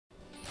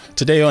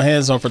Today on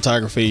Hands on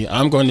Photography,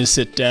 I'm going to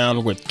sit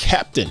down with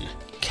Captain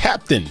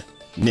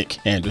Nick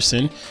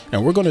Anderson,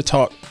 and we're going to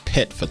talk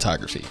pet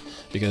photography,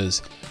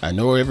 because I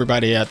know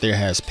everybody out there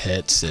has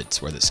pets.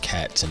 It's whether it's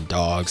cats and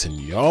dogs, and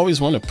you always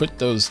want to put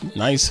those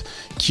nice,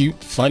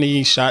 cute,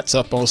 funny shots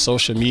up on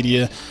social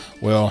media.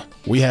 Well,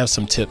 we have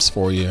some tips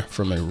for you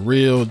from a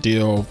real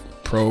deal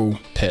pro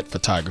pet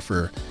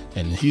photographer,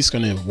 and he's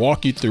going to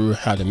walk you through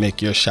how to make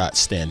your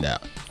shots stand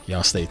out.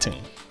 Y'all stay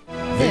tuned.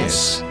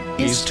 This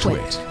is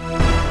TWiT.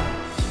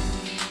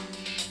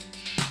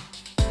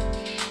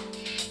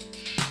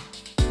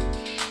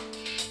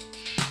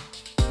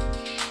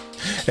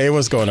 Hey,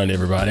 what's going on,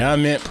 everybody?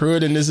 I'm Ant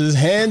Pruitt, and this is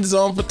Hands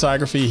on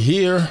Photography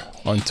here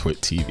on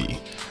TWiT TV.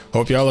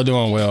 Hope y'all are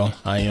doing well.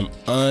 I am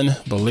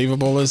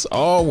unbelievable as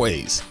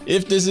always.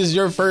 If this is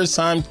your first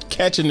time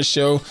catching the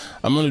show,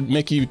 I'm going to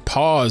make you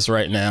pause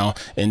right now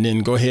and then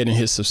go ahead and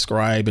hit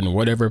subscribe in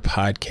whatever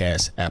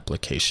podcast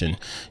application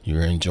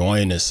you're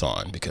enjoying this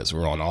on, because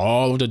we're on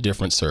all of the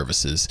different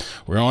services.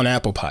 We're on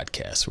Apple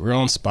Podcasts. We're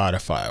on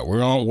Spotify.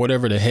 We're on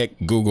whatever the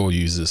heck Google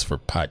uses for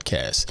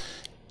podcasts.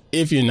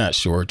 If you're not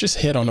sure,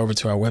 just head on over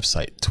to our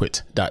website,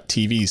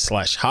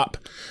 twit.tv/hop.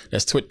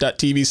 That's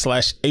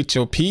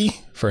twit.tv/HOP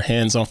for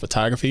Hands on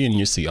Photography. And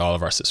you'll see all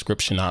of our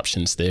subscription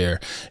options there.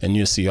 And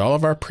you'll see all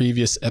of our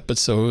previous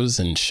episodes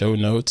and show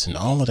notes and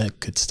all of that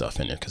good stuff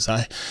in there. Because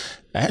I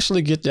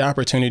actually get the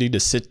opportunity to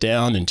sit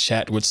down and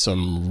chat with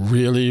some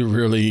really,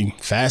 really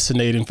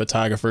fascinating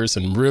photographers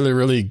and really,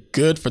 really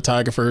good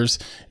photographers.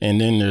 And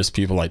then there's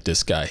people like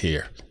this guy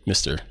here,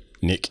 Mr.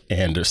 Nick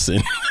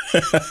Anderson.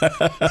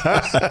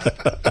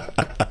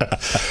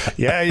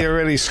 Yeah, you're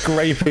really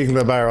scraping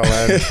the barrel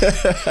end.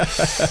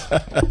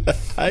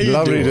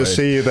 Lovely to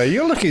see you there.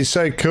 You're looking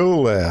so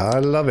cool there. I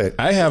love it.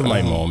 I have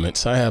my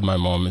moments.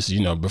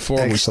 You know, before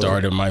Excellent. We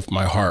started,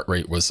 my heart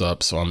rate was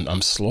up. So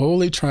I'm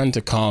slowly trying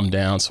to calm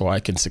down so I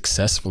can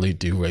successfully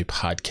do a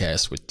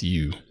podcast with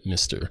you,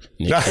 Mr.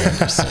 Nick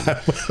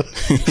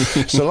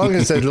Anderson. So long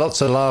as there's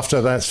lots of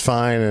laughter, that's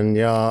fine. And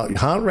your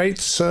heart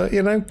rate's,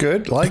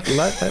 good. Like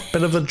that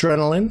bit of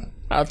adrenaline.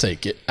 I'll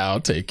take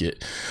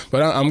it.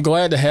 But I'm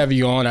glad to have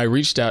you on. I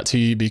reached out to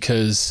you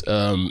because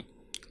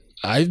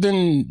I've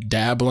been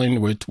dabbling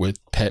with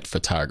pet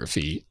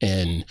photography,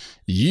 and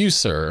you,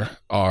 sir,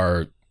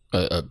 are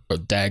a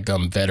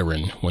daggum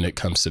veteran when it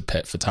comes to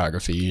pet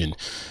photography. And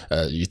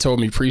you told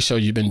me pre-show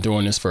you've been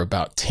doing this for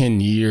about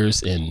 10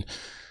 years, and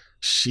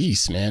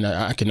jeez, man,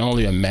 I can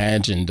only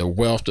imagine the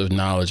wealth of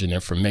knowledge and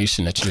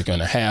information that you're going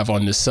to have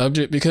on this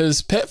subject,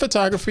 because pet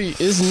photography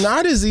is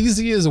not as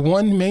easy as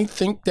one may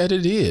think that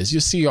it is. You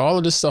see all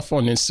of this stuff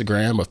on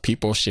Instagram of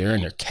people sharing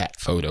their cat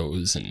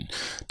photos and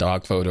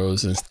dog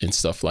photos and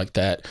stuff like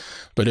that.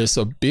 But it's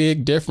a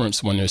big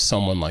difference when there's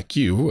someone like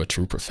you, a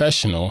true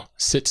professional,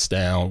 sits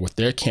down with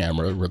their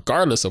camera,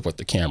 regardless of what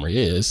the camera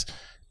is,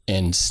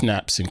 and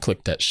snaps and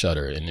click that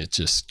shutter. And it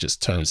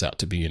just turns out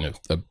to be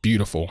a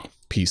beautiful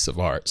piece of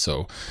art.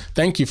 So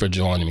thank you for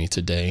joining me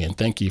today, and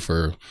thank you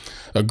for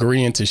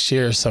agreeing to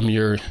share some of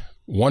your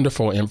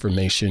wonderful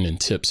information and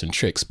tips and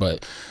tricks.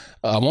 But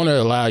I want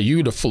to allow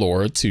you the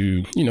floor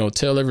to,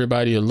 tell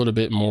everybody a little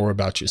bit more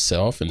about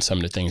yourself and some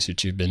of the things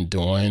that you've been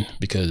doing,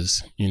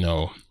 because,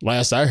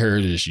 last I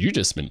heard is you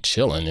just been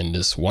chilling in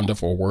this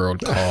wonderful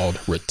world called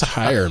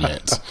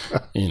retirement.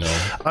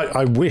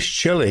 I wish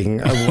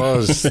chilling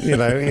was,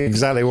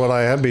 exactly what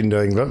I have been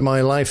doing, but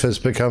my life has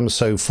become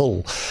so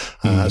full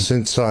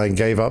since I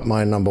gave up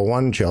my number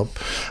one job.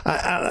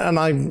 And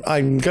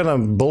I'm going to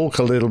balk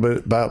a little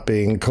bit about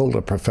being called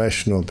a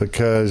professional,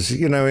 because,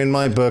 in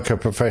my book, a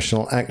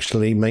professional actually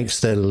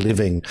makes their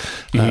living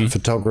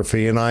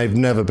photography, and I've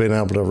never been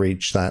able to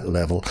reach that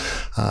level,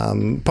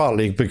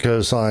 partly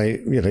because I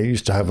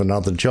used to have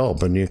another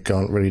job, and you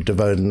can't really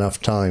devote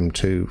enough time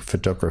to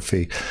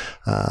photography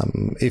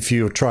if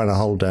you're trying to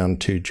hold down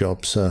two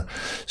jobs.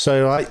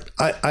 So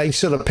I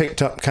sort of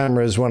picked up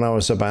cameras when I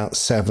was about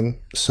 7.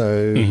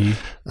 So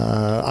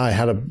I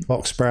had a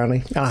box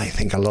Brownie. I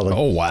think a lot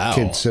of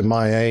kids in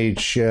my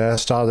age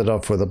started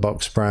off with a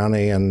box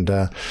Brownie, and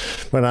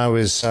when I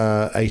was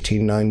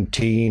 18,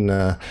 19,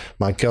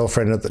 my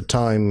girlfriend at the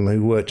time,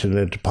 who worked in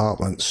a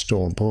department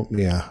store, bought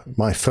me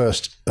my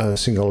first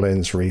single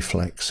lens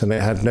reflex, and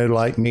it had no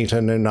light meter,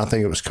 no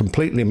nothing. It was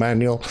completely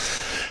manual,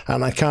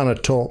 and I kind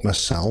of taught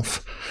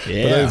myself.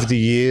 Yeah. But over the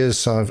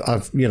years,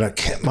 I've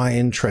kept my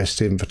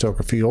interest in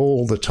photography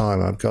all the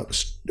time. I've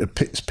got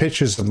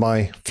pictures of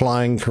my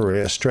flying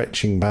career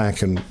stretching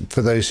back, and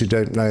for those who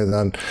don't know,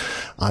 then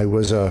I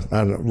was a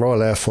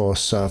Royal Air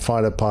Force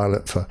fighter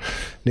pilot for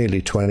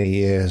nearly 20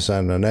 years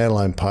and an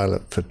airline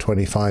pilot for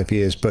 25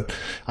 years. But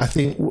I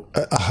think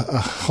a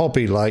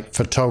hobby like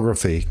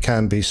photography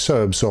can be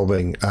so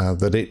absorbing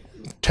that it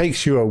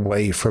takes you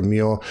away from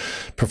your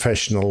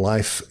professional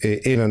life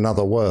in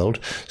another world,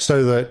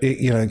 so that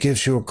it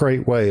gives you a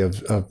great way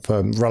of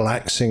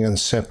relaxing and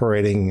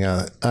separating.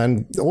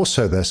 And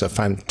also there's a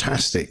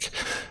fantastic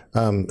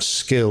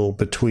skill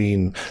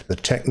between the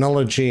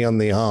technology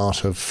and the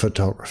art of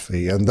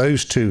photography. And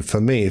those two,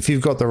 for me, if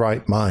you've got the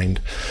right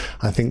mind,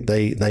 I think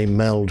they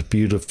meld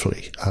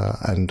beautifully.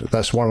 And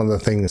that's one of the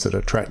things that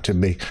attracted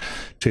me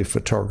to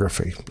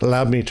photography. It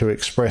allowed me to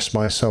express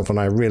myself, and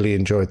I really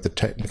enjoyed the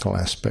technical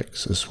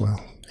aspects as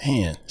well.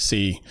 Man,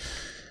 see,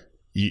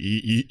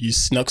 you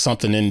snuck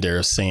something in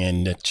there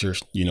saying that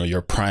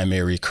your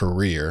primary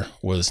career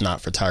was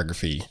not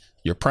photography.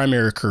 Your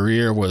primary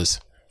career was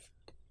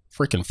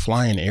freaking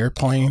flying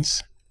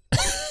airplanes.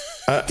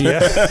 Yeah,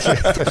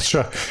 that's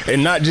right.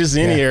 And not just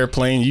any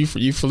airplane.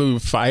 You flew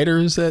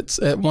fighters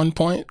at one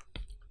point.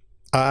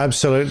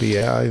 Absolutely,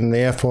 yeah. In the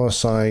Air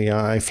Force,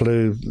 I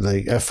flew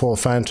the F-4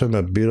 Phantom,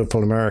 a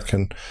beautiful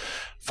American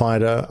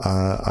fighter.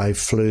 I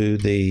flew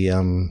the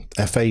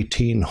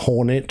F-18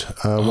 Hornet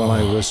when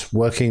I was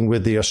working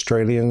with the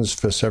Australians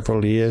for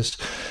several years.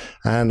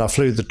 And I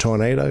flew the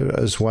Tornado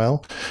as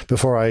well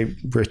before I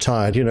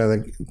retired.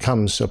 There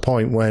comes a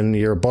point when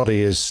your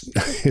body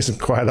isn't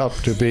quite up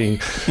to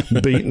being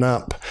beaten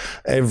up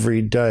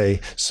every day.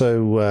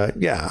 So,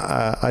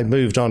 I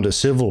moved on to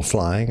civil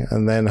flying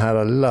and then had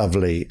a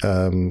lovely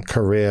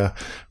career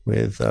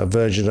with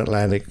Virgin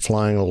Atlantic,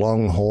 flying a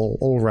long haul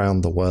all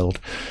around the world.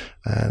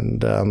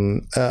 And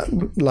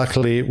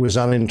luckily, it was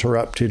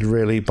uninterrupted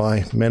really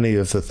by many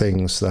of the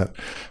things that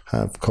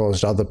have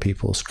caused other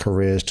people's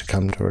careers to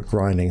come to a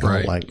grinding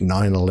halt, like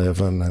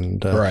 9/11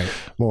 and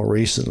more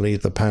recently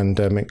the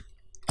pandemic.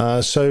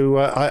 So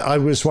I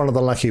was one of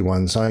the lucky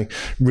ones. I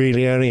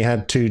really only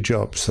had two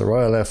jobs, the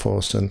Royal Air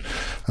Force and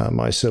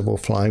my civil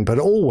flying, but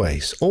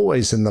always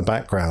in the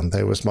background,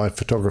 there was my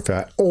photography.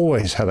 I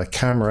always had a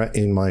camera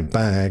in my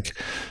bag,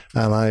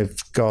 and I've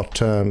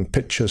got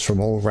pictures from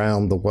all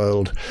around the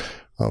world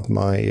of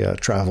my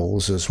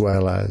travels, as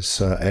well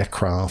as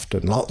aircraft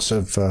and lots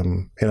of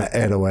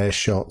air-to-air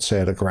shots,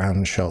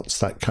 air-to-ground shots,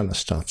 that kind of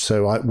stuff.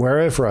 So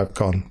wherever I've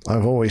gone,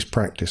 I've always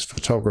practiced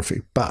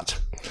photography. But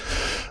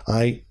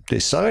I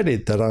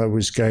decided that I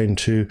was going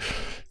to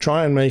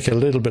try and make a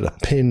little bit of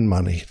pin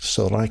money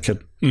so that I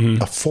could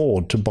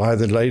afford to buy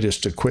the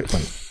latest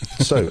equipment.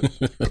 So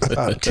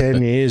about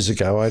 10 years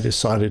ago, I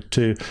decided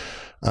to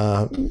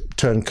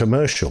turn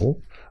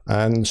commercial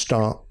and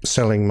start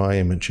selling my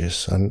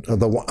images. And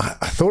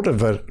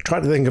I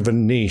tried to think of a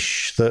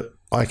niche that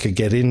I could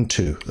get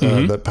into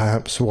that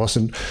perhaps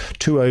wasn't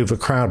too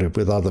overcrowded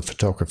with other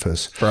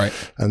photographers. Right.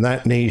 And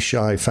that niche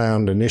I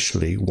found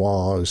initially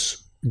was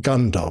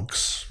gun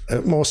dogs,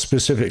 more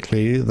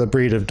specifically the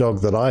breed of dog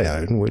that I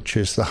own, which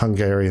is the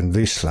Hungarian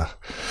Vizsla.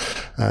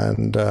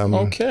 And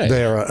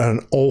there are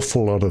an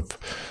awful lot of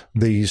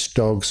these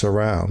dogs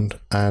around,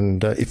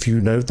 and if you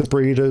know the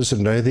breeders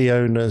and know the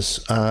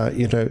owners,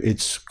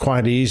 it's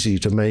quite easy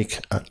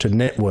to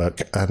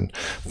network and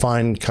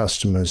find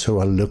customers who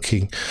are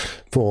looking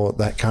for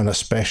that kind of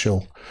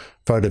special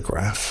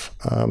photograph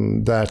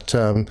that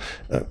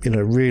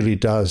really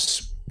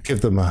does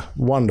give them a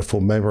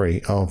wonderful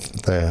memory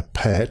of their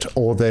pet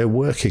or their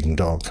working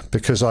dog,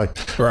 because I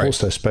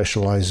also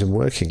specialize in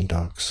working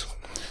dogs.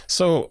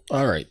 So,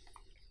 all right,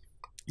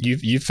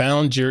 you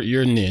found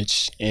your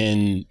niche,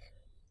 and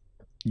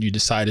you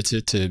decided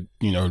to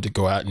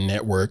go out and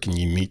network, and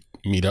you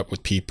meet up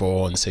with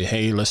people and say,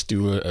 hey, let's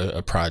do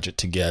a project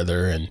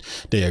together, and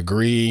they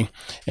agree,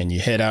 and you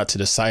head out to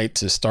the site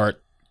to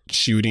start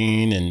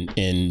shooting.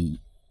 And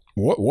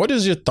what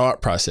is your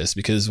thought process?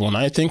 Because when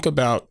I think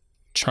about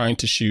trying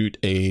to shoot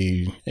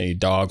a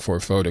dog for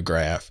a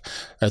photograph,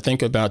 I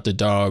think about the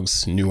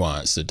dog's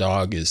nuance. The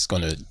dog is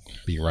going to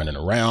be running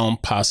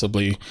around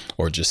possibly,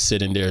 or just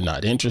sitting there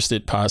not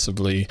interested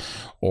possibly,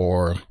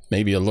 or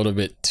maybe a little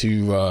bit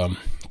too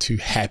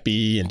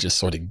happy and just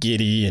sort of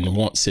giddy and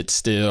won't sit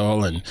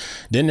still. And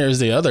then there's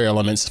the other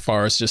elements as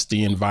far as just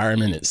the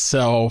environment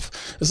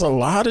itself. There's a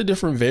lot of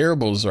different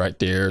variables right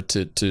there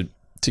to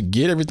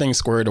get everything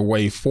squared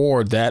away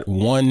for that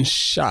one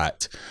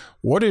shot.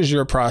 What is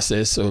your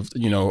process of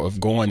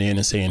going in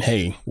and saying,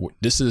 hey,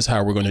 this is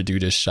how we're going to do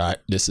this shot.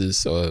 This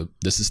is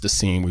the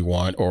scene we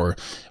want, or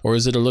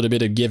is it a little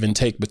bit of give and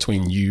take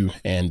between you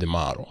and the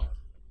model?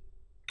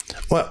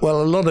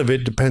 Well, a lot of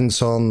it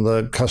depends on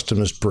the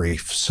customer's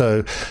brief.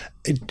 So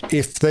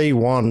if they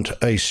want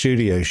a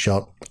studio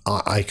shot,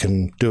 I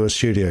can do a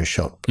studio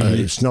shot.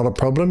 It's not a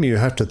problem. You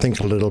have to think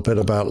a little bit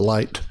about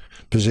light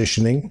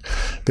positioning,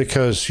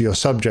 because your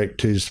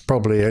subject is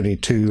probably only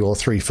 2 or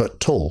 3 foot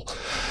tall.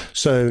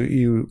 So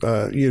you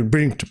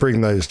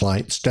bring those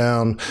lights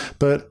down.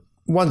 But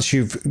once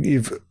you've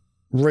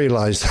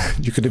realized that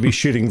you're going to be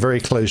shooting very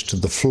close to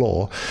the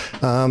floor,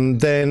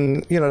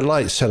 then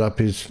light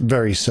setup is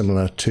very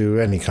similar to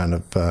any kind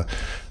of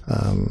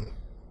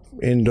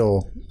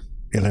indoor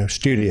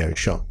studio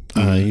shot.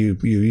 You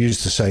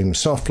use the same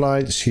soft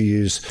lights, you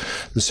use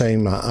the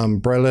same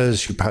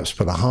umbrellas, you perhaps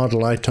put a hard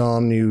light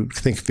on, you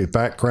think of your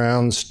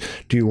backgrounds.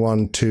 Do you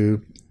want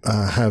to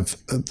have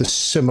the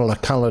similar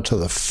color to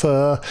the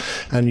fur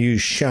and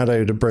use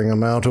shadow to bring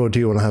them out, or do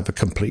you want to have a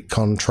complete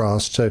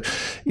contrast? So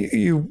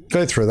you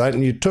go through that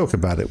and you talk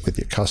about it with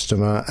your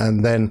customer,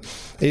 and then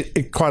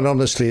it quite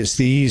honestly, it's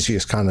the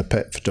easiest kind of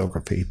pet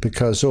photography,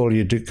 because all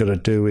you got to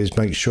do is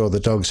make sure the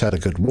dog's had a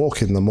good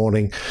walk in the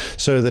morning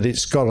so that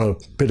it's got a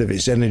bit of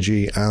its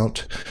energy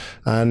out,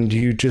 and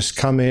you just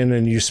come in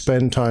and you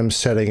spend time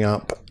setting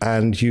up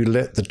and you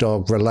let the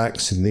dog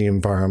relax in the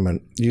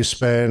environment. You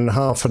spend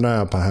half an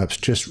hour perhaps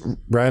just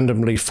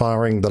randomly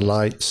firing the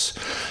lights,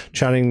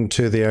 chatting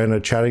to the owner,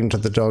 chatting to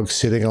the dog,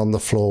 sitting on the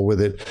floor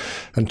with it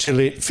until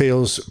it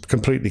feels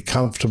completely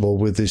comfortable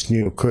with this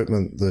new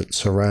equipment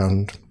that's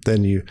around.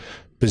 Then you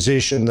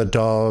position the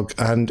dog,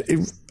 and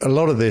a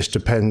lot of this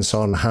depends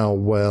on how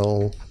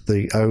well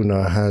the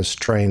owner has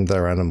trained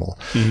their animal.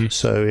 Mm-hmm.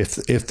 So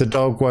if the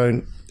dog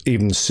won't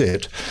even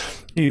sit,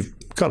 you've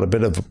got a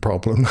bit of a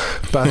problem.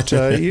 But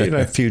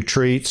a few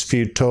treats,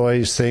 few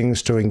toys,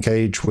 things to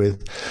engage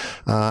with,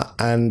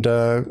 and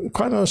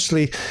quite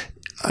honestly,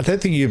 I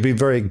don't think you'd be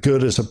very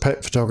good as a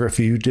pet photographer if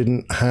you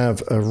didn't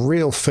have a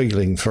real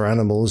feeling for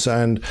animals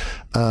and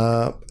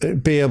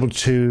be able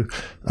to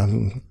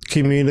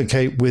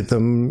communicate with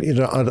them,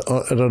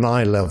 at an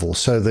eye level,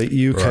 so that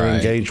you can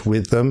engage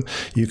with them,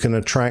 you can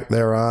attract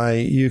their eye,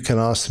 you can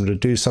ask them to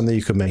do something,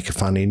 you can make a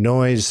funny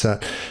noise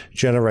that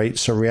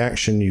generates a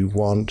reaction you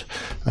want.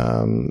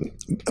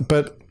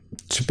 But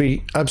to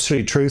be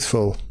absolutely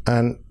truthful,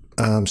 and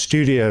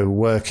studio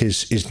work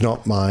is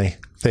not my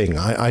thing.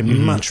 I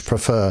much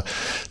prefer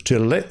to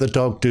let the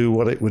dog do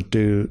what it would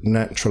do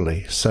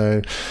naturally.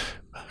 So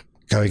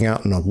going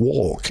out on a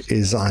walk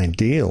is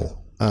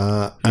ideal.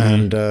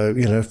 And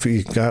if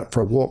you go out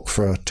for a walk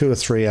for 2 or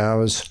 3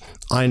 hours,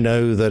 I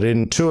know that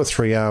in 2 or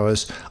 3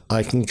 hours,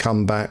 I can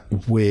come back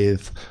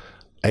with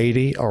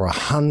 80 or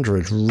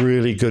 100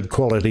 really good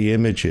quality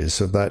images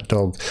of that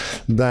dog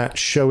that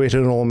show it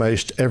in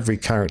almost every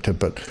character.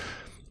 But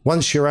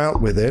once you're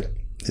out with it,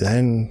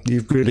 then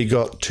you've really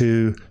got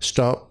to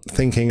start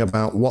thinking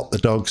about what the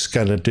dog's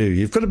going to do.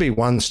 You've got to be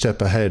one step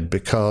ahead,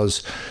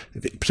 because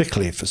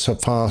particularly if it's a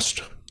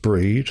fast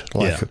breed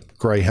like a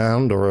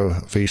greyhound or a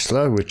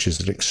Vizsla, which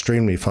is an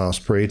extremely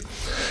fast breed,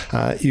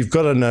 you've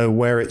got to know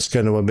where it's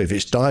going to emerge. If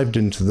it's dived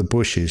into the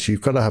bushes,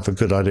 you've got to have a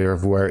good idea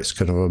of where it's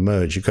going to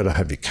emerge. You've got to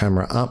have your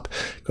camera up,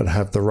 you've got to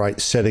have the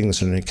right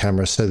settings on your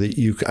camera so that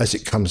you, as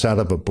it comes out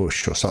of a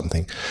bush or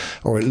something,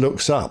 or it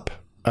looks up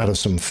out of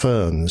some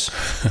ferns,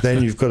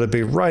 then you've got to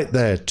be right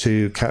there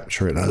to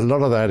capture it. A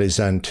lot of that is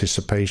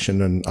anticipation,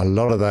 and a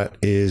lot of that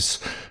is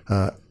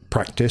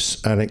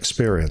practice and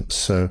experience.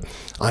 So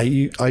I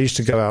used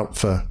to go out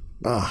for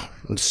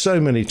so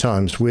many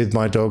times with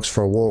my dogs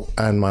for a walk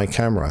and my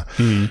camera,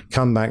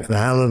 come back and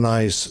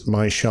analyze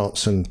my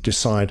shots and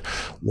decide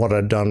what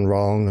I'd done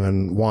wrong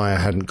and why I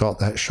hadn't got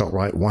that shot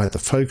right, why the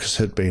focus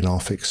had been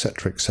off,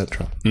 etc.,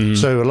 etc.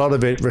 So a lot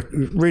of it,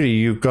 really,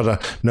 you've got to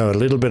know a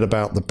little bit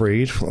about the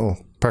breed, or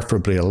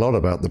preferably a lot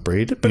about the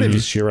breed. But if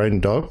it's your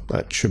own dog,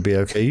 that should be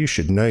okay. You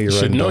should know your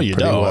own dog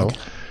pretty well.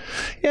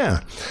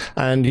 Yeah,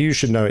 and you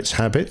should know its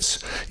habits.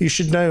 You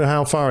should know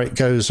how far it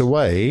goes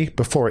away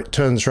before it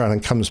turns around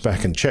and comes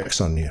back and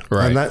checks on you.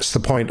 Right. And that's the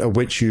point at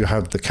which you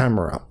have the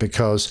camera up,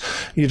 because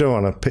you don't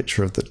want a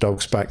picture of the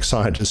dog's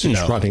backside as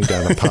it's running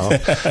down a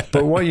path.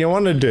 But what you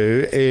want to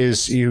do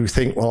is you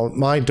think, well,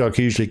 my dog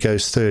usually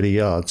goes 30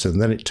 yards,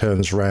 and then it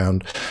turns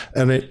around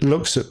and it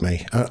looks at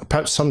me,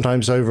 perhaps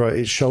sometimes over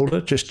its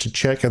shoulder, just to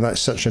check, and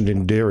that's such an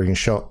endearing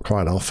shot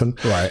quite often.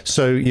 Right.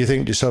 So you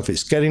think to yourself,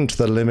 it's getting to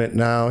the limit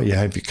now. You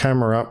have your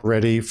camera up,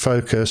 ready,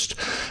 focused,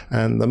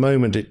 and the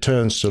moment it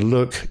turns to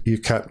look, you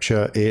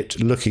capture it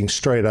looking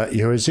straight at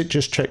you as it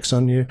just checks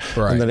on you,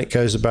 and then it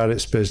goes about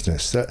its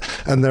business.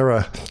 And there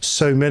are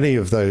so many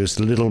of those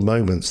little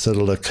moments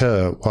that'll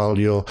occur while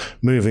you're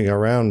moving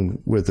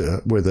around with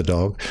a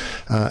dog,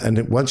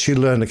 and once you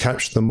learn to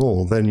capture them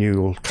all, then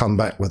you'll come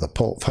back with a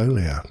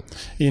portfolio.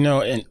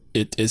 And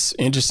it's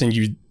interesting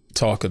you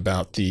talk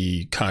about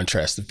the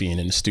contrast of being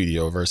in the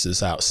studio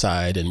versus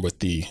outside, and with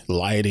the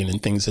lighting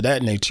and things of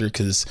that nature,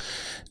 because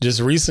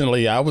just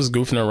recently I was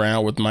goofing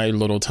around with my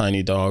little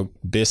tiny dog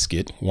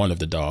Biscuit, one of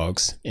the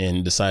dogs,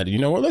 and decided,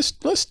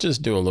 let's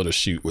just do a little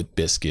shoot with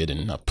Biscuit.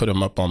 And I put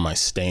him up on my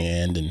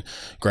stand and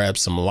grabbed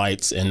some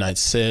lights, and I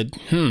said,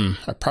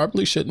 I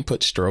probably shouldn't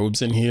put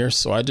strobes in here,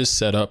 so I just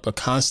set up a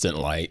constant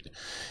light.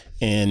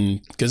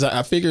 And because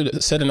I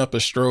figured setting up a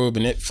strobe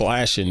and it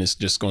flashing is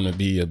just going to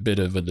be a bit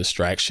of a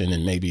distraction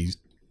and maybe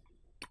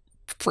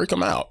freak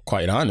them out,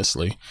 quite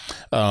honestly.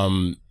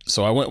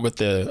 So I went with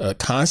the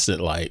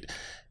constant light,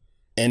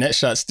 and that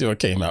shot still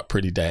came out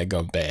pretty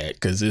daggone bad,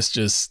 because it's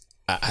just,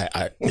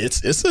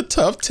 it's a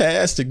tough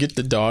task to get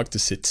the dog to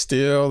sit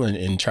still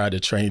and try to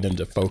train them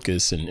to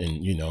focus,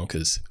 and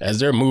because as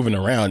they're moving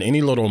around,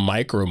 any little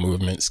micro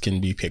movements can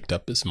be picked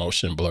up as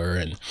motion blur,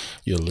 and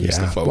you'll lose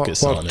the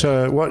focus on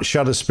it. What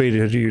shutter speed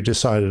had you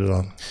decided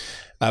on?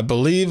 I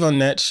believe on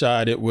that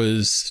shot it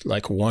was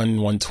like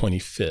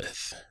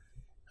 1/125th,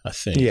 I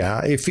think.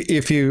 Yeah, if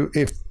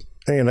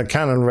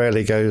Canon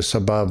rarely goes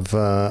above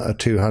a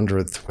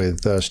 200th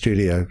with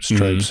studio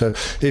strobe. So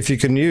if you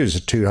can use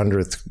a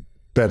 200th,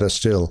 better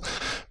still.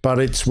 But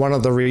it's one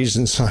of the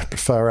reasons I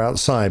prefer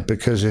outside,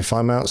 because if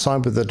I'm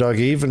outside with the dog,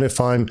 even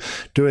if I'm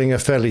doing a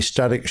fairly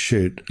static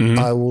shoot,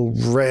 I will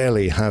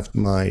rarely have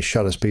my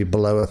shutter speed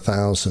below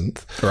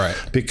 1,000th. Right.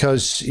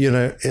 Because,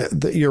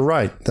 you're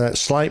right, that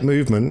slight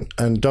movement,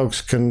 and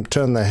dogs can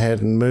turn their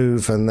head and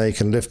move, and they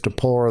can lift a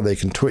paw, or they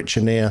can twitch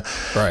an ear.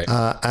 Right.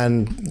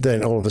 And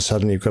then all of a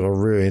sudden you've got a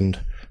ruined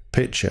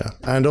picture.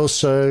 And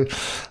also,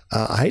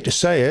 I hate to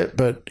say it,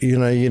 but you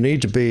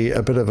need to be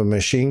a bit of a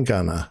machine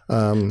gunner.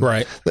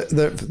 Right.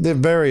 There are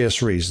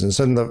various reasons,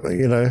 and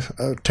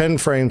 10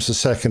 frames a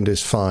second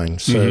is fine.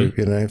 So if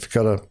you've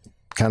got a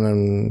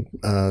Canon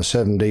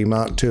 7D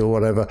Mark II or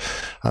whatever,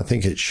 I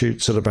think it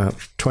shoots at about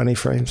 20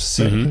 frames a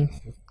second.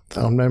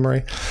 On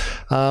memory.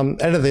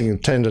 Anything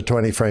 10 to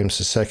 20 frames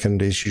a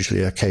second is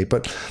usually okay.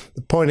 But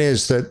the point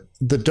is that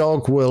the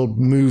dog will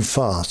move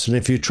fast, and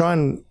if you try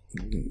and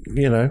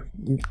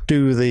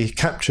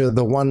capture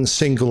the one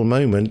single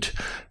moment,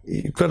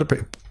 you've got to be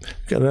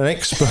an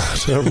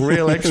expert, a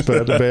real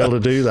expert, to be able to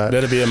do that.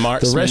 Better be a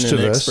marksman, the rest and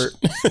of expert.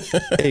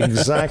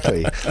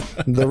 Exactly.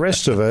 The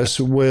rest of us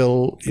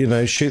will,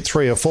 shoot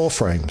 3 or 4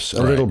 frames,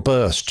 a little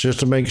burst, just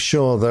to make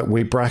sure that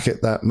we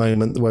bracket that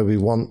moment where we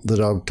want the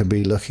dog to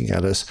be looking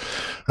at us.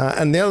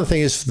 And the other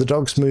thing is, the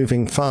dog's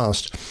moving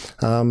fast.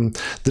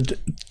 The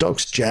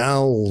dog's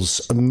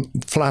jowls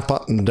flap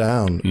up and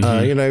down.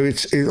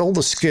 All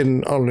the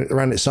skin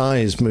around its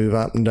eyes move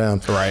up and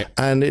down. Right.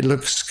 And it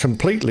looks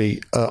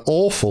completely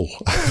awful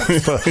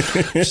for,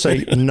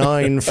 say,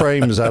 9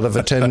 frames out of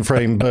a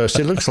 10-frame burst.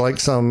 It looks like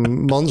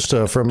some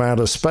monster from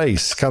outer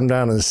space come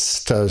down and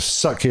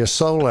suck your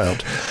soul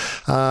out.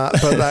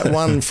 But that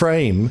one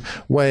frame,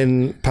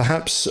 when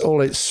perhaps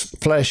all its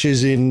flesh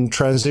is in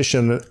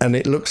transition and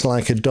it looks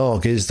like a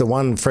dog, is the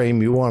one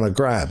frame you want to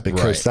grab,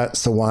 because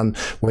that's the one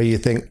where you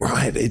think,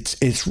 right,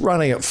 it's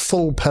running at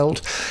full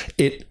pelt.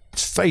 Its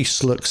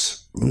face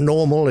looks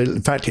normal.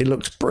 In fact, it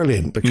looks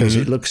brilliant because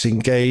it looks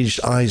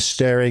engaged, eyes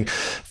staring.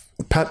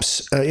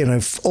 Perhaps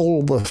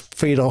all the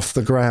feet off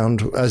the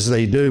ground, as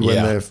they do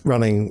when they're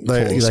running.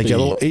 They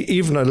get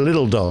even a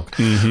little dog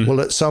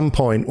will at some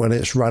point when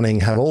it's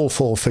running have all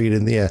 4 feet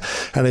in the air.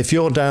 And if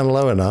you're down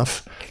low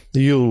enough,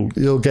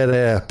 you'll get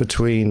air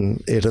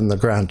between it and the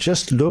ground.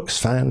 Just looks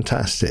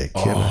fantastic.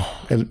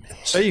 And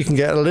so you can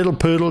get a little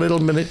poodle, little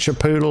miniature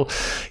poodle.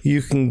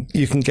 You can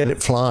get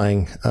it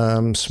flying.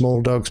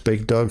 Small dogs,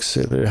 big dogs.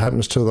 It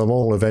happens to them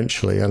all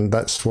eventually, and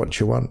that's what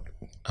you want.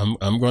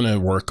 I'm going to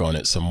work on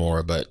it some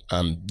more, but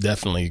I'm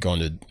definitely going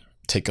to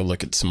take a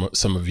look at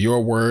some of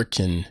your work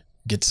and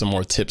get some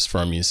more tips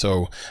from you.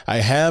 So I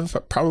have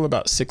probably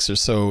about 6 or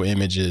so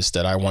images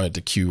that I wanted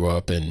to queue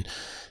up and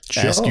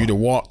ask you to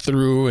walk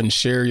through and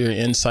share your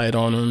insight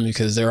on them,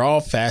 because they're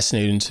all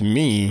fascinating to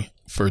me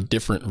for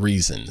different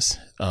reasons.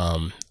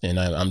 And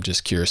I'm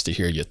just curious to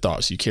hear your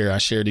thoughts. You care I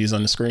share these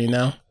on the screen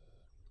now?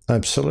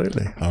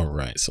 Absolutely. All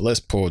right, so let's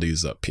pull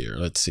these up here.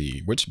 Let's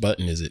see, which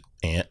button is it,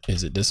 Ant?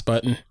 Is it this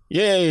button?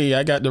 Yay,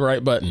 I got the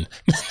right button.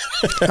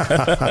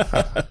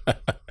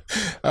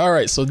 All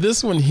right, so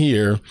this one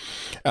here,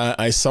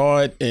 I saw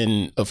it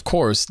in, of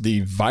course,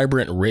 the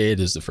vibrant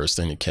red is the first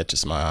thing that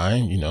catches my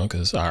eye,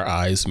 because our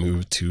eyes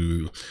move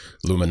to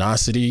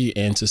luminosity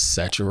and to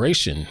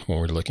saturation when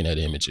we're looking at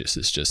images.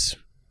 It's just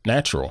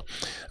natural.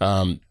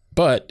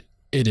 But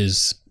it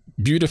is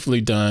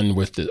beautifully done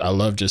with I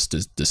love just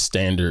the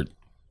standard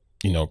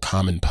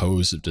common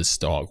pose of this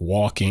dog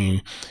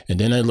walking. And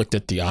then I looked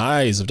at the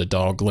eyes of the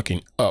dog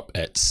looking up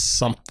at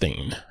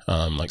something,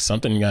 like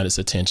something got its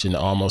attention,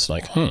 almost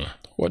like,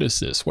 what is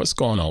this? What's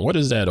going on? What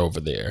is that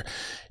over there?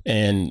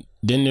 And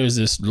then there's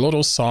this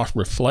little soft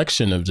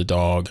reflection of the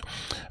dog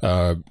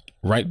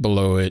right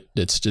below it.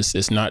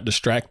 It's not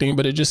distracting,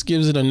 but it just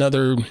gives it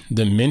another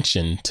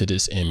dimension to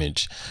this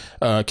image.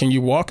 Can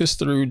you walk us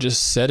through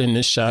just setting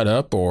this shot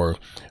up, or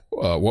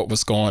what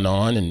was going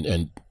on?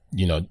 And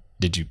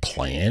did you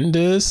plan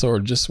this,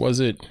 or just was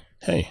it,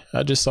 hey,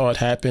 I just saw it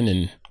happen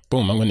and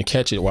boom, I'm going to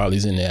catch it while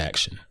he's in the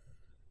action?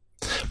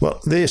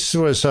 Well, this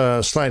was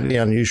a slightly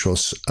unusual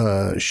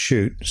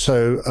shoot.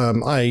 So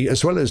I,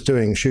 as well as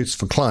doing shoots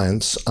for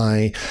clients,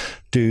 I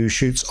do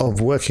shoots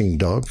of working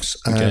dogs.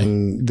 Okay.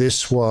 And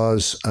this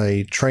was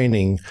a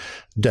training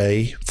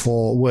day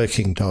for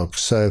working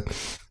dogs. So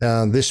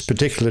this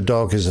particular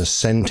dog is a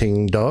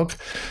scenting dog.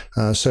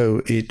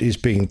 So it is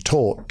being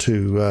taught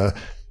to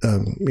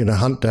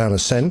hunt down a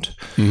scent.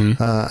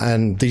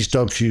 And these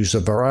dogs use a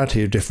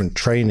variety of different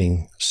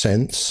training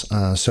scents.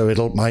 So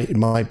it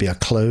might be a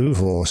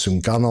clove or some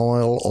gun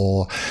oil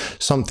or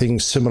something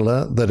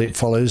similar that it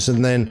follows.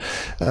 And then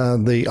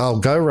I'll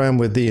go around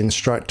with the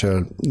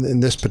instructor, in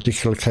this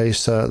particular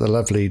case, the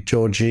lovely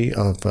Georgie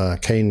of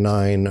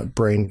K9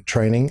 Brain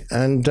Training.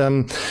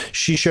 And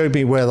she showed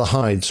me where the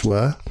hides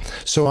were.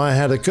 So I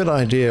had a good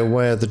idea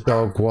where the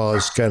dog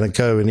was going to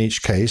go in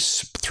each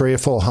case, 3 or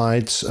 4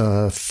 hides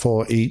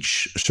for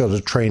each sort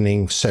of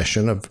training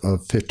session of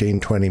 15,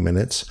 20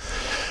 minutes.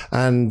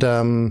 And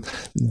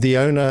The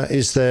owner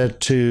is there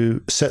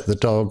to set the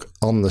dog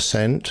on the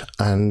scent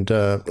and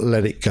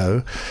let it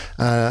go.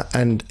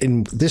 And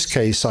in this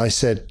case, I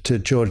said to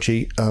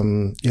Georgie,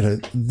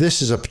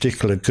 this is a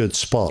particular good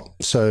spot.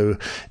 So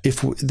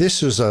if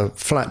this was a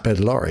flatbed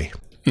lorry,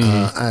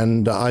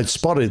 and I'd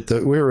spotted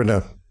that we were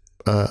in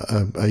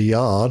a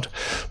yard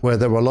where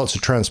there were lots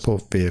of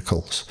transport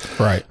vehicles.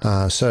 Right.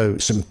 So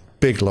some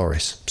big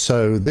lorries.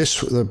 So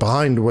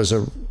behind was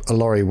a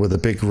lorry with a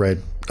big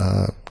red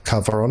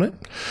cover on it,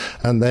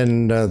 and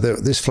then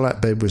this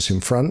flatbed was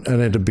in front,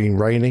 and it had been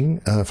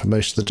raining for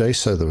most of the day,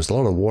 so there was a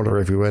lot of water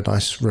everywhere,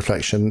 nice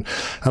reflection.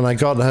 And I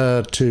got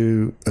her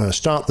to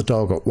start the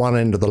dog at one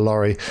end of the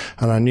lorry,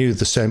 and I knew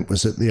the scent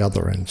was at the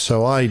other end.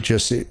 So I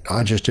just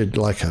did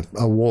like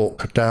a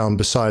walk down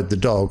beside the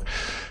dog,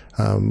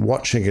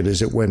 watching it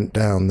as it went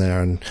down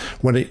there. And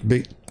when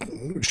it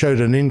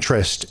showed an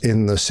interest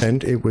in the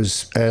scent, it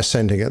was air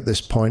scenting at this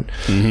point,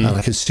 and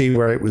I could see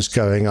where it was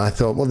going. I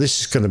thought, well,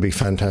 this is going to be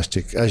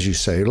fantastic. As you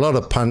say, a lot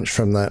of punch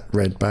from that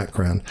red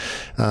background.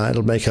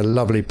 It'll make a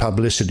lovely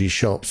publicity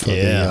shot for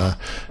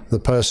the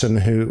person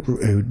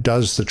who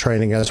does the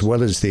training as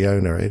well as the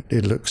owner.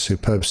 It looks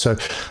superb. So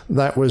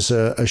that was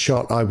a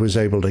shot I was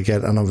able to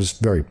get, and I was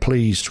very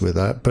pleased with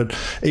that. But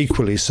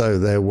equally so,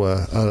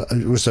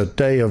 it was a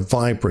day of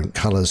vibrant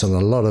colors and a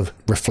lot of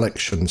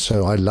reflection.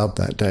 So I loved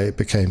that day. It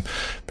became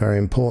very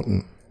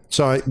important.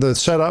 So the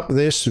setup,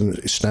 this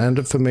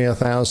standard for me,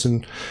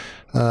 1,000th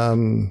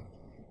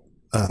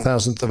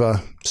of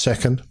a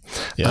second.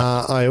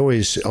 I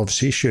always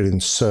obviously shoot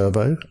in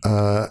servo,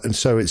 and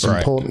so it's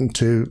important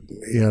to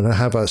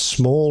have a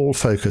small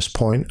focus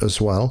point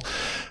as well.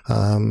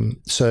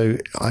 So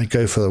I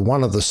go for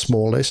one of the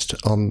smallest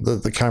on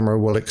the camera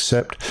will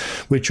accept,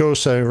 which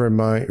also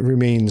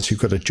means you've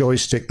got to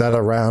joystick that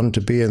around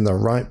to be in the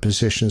right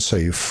position so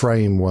you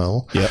frame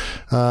well.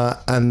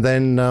 And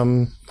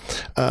then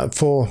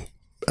for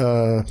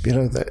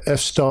the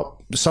f-stop,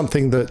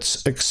 something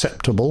that's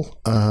acceptable.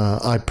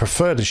 I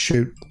prefer to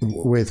shoot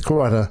with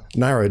quite a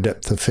narrow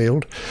depth of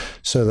field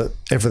so that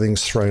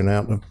everything's thrown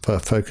out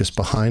of focus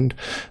behind.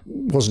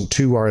 Wasn't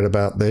too worried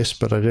about this,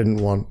 but I didn't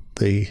want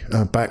the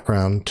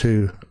background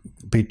to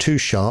be too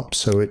sharp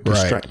so it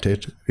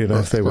distracted.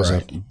 If there was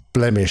a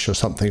blemish or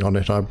something on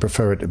it, I'd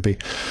prefer it to be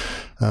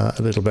a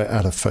little bit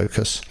out of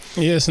focus.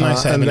 Yeah, it's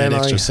nice having that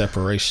extra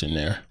separation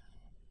there.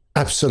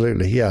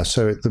 Absolutely, yeah.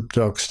 So the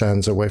dog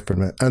stands away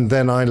from it. And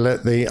then I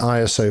let the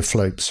ISO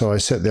float. So I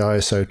set the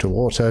ISO to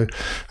auto,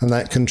 and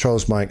that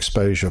controls my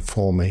exposure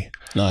for me.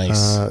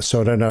 Nice. So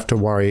I don't have to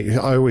worry.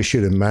 I always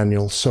shoot in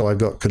manual, so I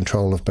got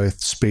control of both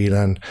speed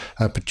and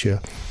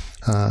aperture.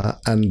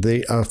 And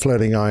the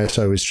floating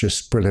ISO is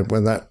just brilliant.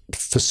 When that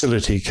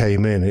facility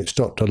came in, it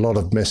stopped a lot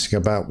of messing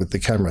about with the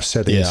camera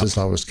settings as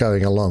I was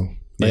going along.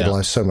 Made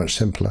life so much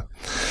simpler.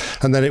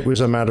 And then it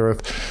was a matter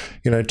of,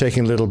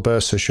 taking little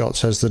bursts of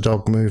shots as the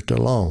dog moved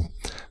along.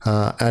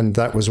 And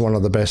that was one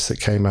of the best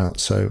that came out.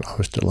 So I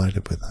was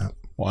delighted with that.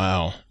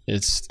 Wow.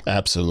 It's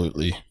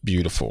absolutely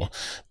beautiful.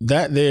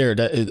 That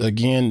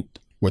again,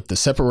 with the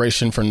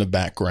separation from the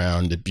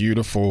background, the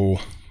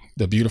beautiful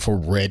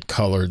red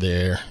color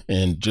there,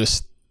 and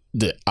just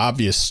the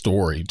obvious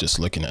story, just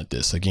looking at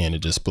this, again, it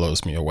just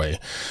blows me away.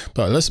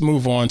 But let's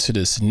move on to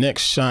this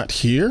next shot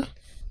here.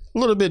 A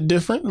little bit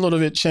different, a little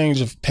bit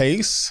change of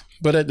pace,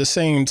 but at the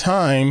same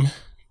time,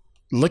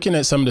 looking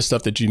at some of the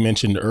stuff that you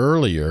mentioned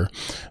earlier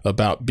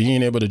about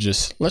being able to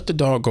just let the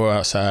dog go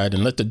outside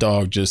and let the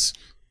dog just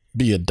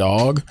be a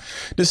dog,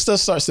 this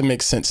stuff starts to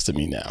make sense to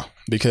me now,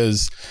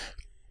 because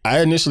I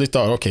initially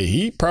thought, okay,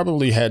 he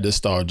probably had this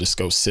dog just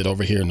go sit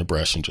over here in the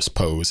brush and just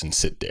pose and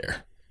sit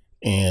there.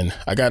 And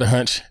I got a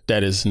hunch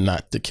that is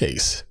not the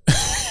case.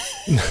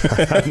 No.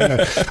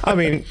 I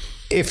mean,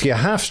 if you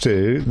have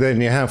to,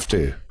 then you have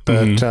to.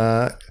 But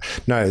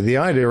no, the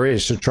idea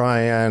is to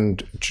try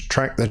and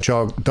track the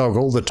dog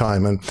all the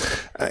time. And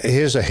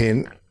here's a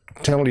hint.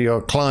 Tell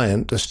your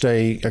client to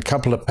stay a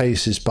couple of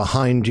paces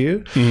behind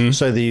you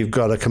so that you've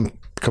got a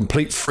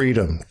complete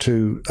freedom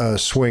to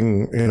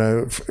swing,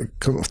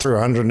 through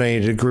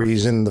 180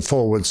 degrees in the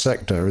forward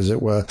sector, as it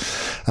were.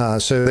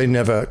 So they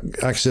never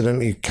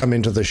accidentally come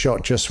into the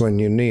shot just when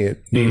you need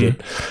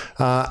it.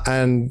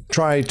 And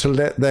try to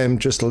let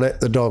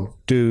the dog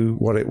do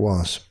what it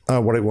wants.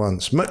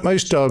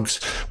 Most dogs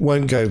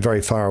won't go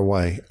very far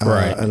away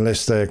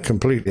unless they're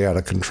completely out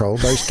of control.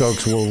 Most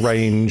dogs will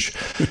range,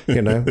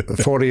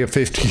 40 or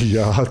 50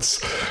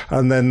 yards,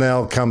 and then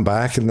they'll come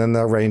back, and then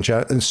they'll range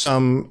out. And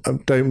some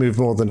don't move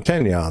more than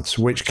 10 yards,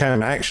 which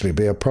can actually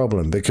be a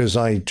problem because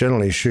I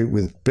generally shoot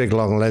with big,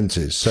 long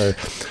lenses. So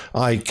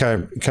I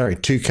carry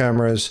two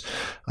cameras.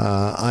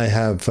 I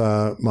have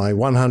my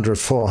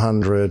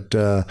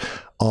 100-400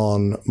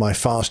 on my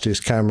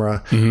fastest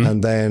camera,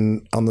 and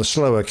then on the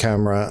slower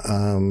camera,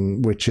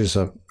 which is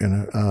a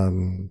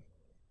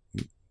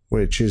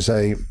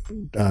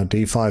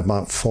D5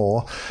 Mark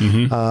IV,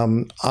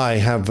 I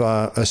have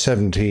a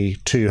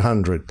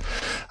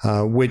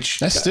 70-200, which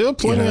that's still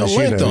plenty of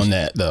length on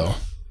that, though.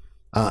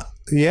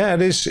 Yeah,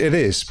 it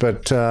is.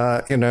 But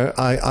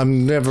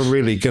I'm never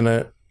really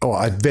gonna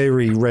I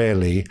very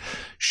rarely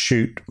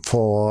shoot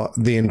for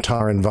the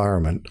entire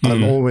environment.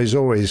 I'm always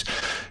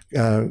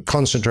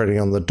concentrating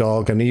on the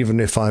dog, and even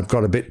if I've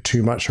got a bit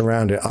too much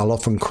around it, I'll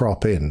often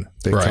crop in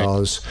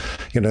because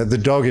the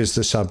dog is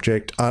the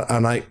subject,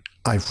 and I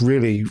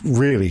really,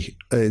 really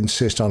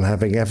insist on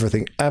having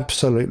everything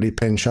absolutely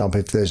pin sharp.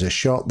 If there's a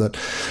shot that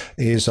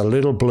is a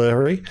little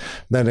blurry,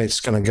 then it's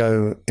going to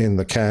go in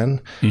the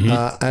can.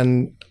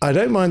 And I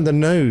don't mind the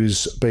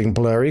nose being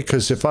blurry,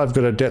 because if I've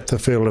got a depth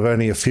of field of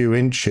only a few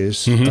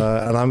inches and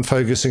I'm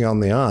focusing on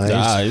the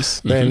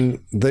eyes, then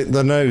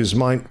the nose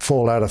might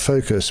fall out of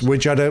focus,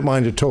 which I don't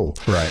mind at all,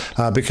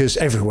 because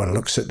everyone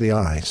looks at the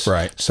eyes.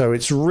 So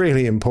it's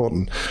really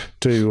important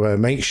to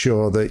make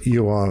sure that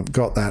you are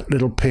got that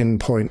little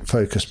pinpoint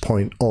focus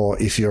point, or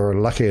if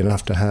you're lucky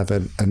enough to have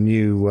a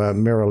new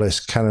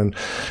mirrorless Canon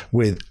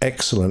with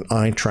excellent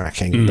eye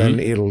tracking, then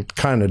it'll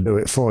kind of do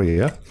it for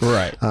you,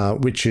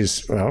 which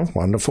is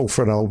wonderful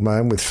for an old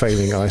man with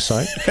failing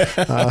eyesight.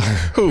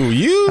 Who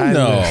you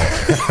know.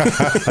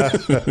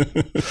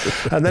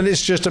 And then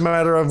it's just a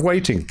matter of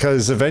waiting,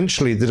 because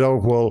eventually the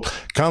dog will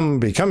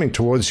be coming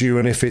towards you,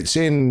 and if it's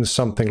in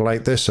something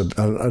like this,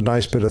 a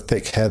nice bit of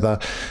thick heather,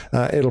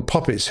 it'll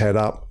pop its head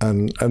up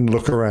and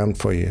look around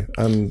for you.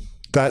 And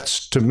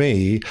that's, to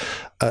me,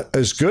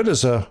 as good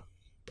as a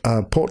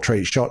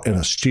portrait shot in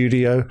a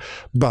studio,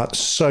 but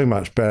so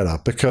much better,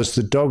 because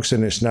the dog's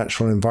in its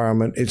natural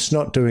environment. It's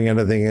not doing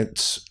anything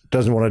it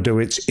doesn't want to do.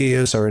 Its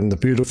ears are in the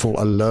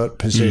beautiful alert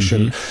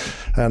position,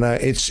 and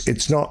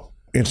it's not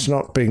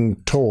being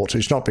taught.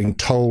 It's not being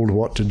told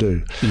what to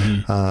do.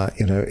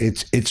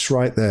 It's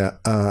right there,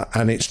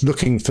 and it's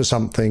looking for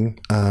something,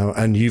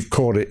 and you've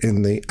caught it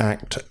in the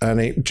act,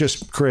 and it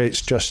just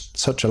creates just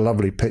such a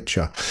lovely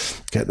picture.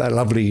 Get that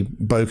lovely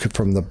bokeh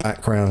from the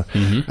background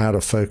out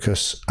of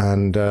focus,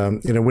 and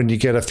when you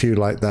get a few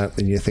like that,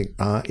 then you think,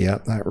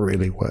 that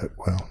really worked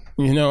well.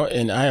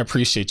 And I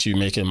appreciate you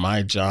making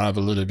my job a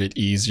little bit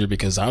easier,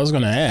 because I was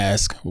going to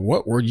ask,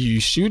 what were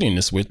you shooting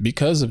this with,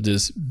 because of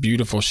this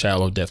beautiful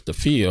shallow depth of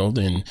field?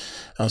 And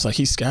I was like,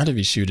 he's got to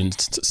be shooting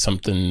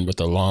something with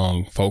a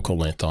long focal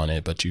length on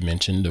it. But you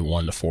mentioned the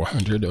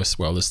 1-400 as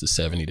well as the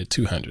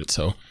 70-200.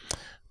 So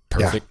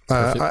perfect.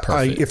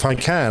 If I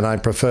can, I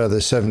prefer the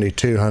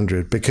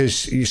 70-200,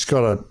 because you've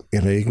got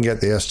you can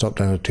get the f-stop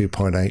down to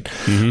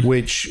 2.8,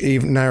 which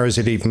even narrows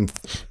it even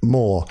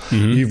more.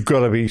 You've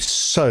got to be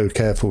so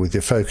careful with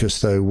your focus,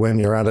 though, when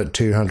you're out at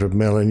 200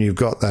 mil and you've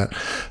got that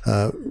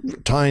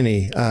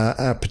tiny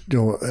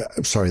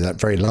that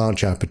very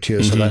large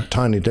aperture, so that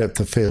tiny depth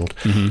of field,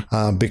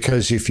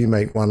 because if you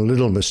make one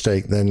little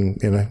mistake, then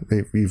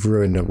you've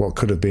ruined what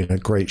could have been a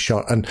great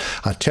shot. And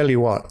I tell you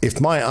what, if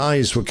my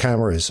eyes were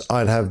cameras,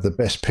 I'd have the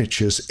best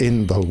pictures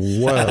in the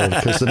world,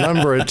 because the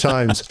number of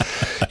times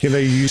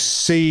you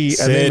see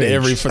an image,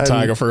 every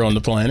photographer on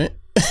the planet.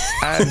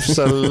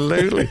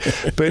 Absolutely.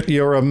 But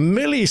you're a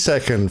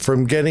millisecond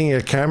from getting your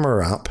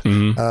camera up,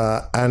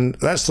 and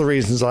that's the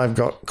reasons I've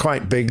got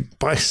quite big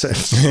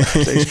biceps,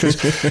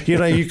 because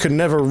you can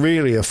never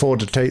really afford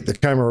to take the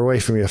camera away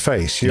from your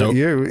face.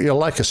 You're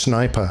like a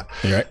sniper,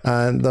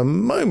 and the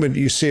moment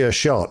you see a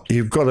shot,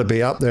 you've got to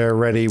be up there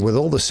ready with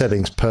all the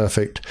settings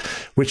perfect,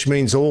 which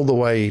means all the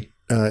way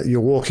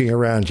you're walking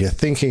around, you're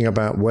thinking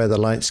about where the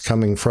light's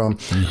coming from.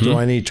 Do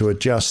I need to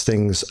adjust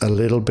things a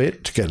little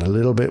bit to get a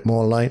little bit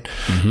more light?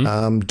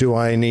 Do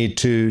I need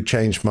to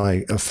change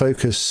my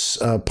focus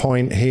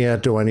point here?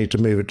 Do I need to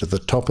move it to the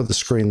top of the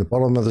screen, the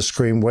bottom of the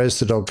screen? Where's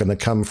the dog going to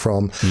come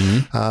from?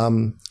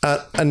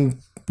 And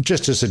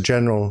just as a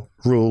general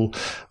rule,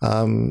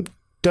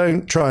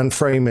 don't try and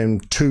frame him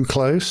too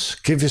close.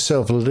 Give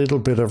yourself a little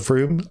bit of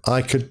room.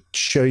 I could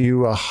show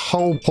you a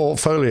whole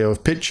portfolio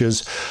of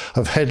pictures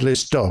of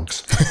headless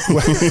dogs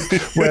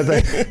where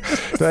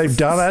they've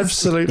done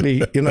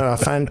absolutely, a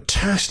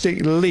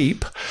fantastic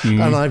leap,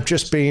 and I've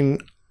just been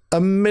a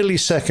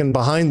millisecond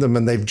behind them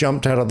and they've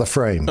jumped out of the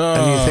frame.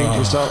 And you think to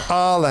yourself,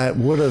 that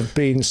would have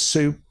been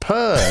superb.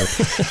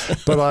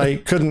 But I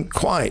couldn't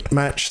quite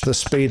match the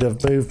speed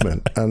of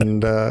movement.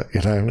 And,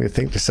 you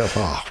think to yourself,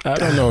 I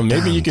don't know.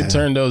 Maybe you could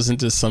turn those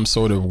into some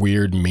sort of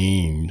weird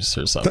memes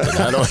or something.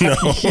 I don't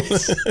know.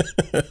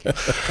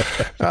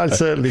 I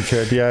certainly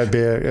could. Yeah, it'd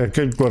be a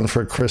good one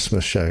for a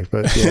Christmas show.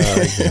 But yeah,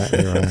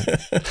 exactly right.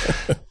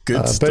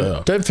 Good stuff.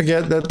 But don't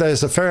forget that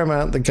there's a fair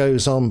amount that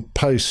goes on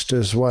post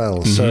as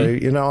well. So,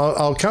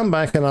 I'll come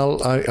back and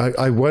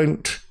I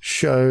won't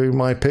show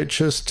my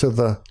pictures to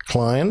the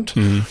client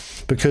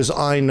because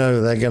I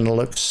know they're going to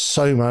look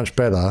so much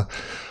better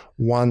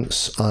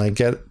once I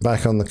get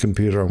back on the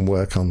computer and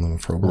work on them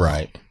for a while.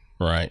 Right.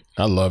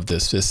 I love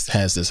this. This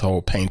has this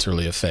whole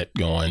painterly effect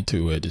going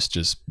to it. It's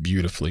just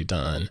beautifully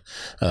done,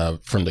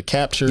 from the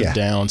capture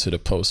down to the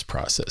post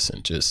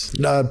processing. Just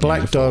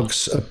black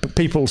dogs.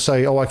 People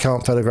say, "Oh, I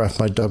can't photograph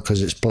my dog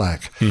because it's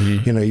black."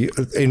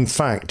 In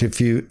fact, if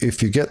you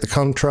get the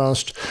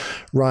contrast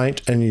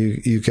right and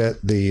you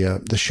get the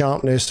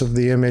sharpness of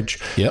the image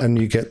and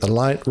you get the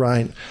light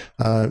right,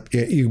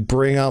 you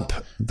bring up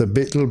the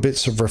little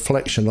bits of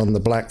reflection on the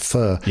black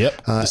fur. The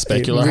specular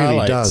it really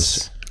highlights.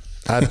 Does.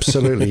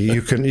 Absolutely.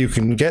 You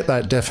can get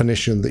that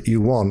definition that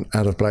you want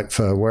out of black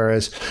fur,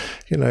 whereas,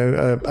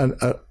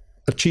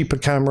 a cheaper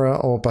camera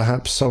or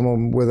perhaps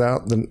someone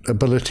without the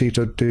ability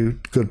to do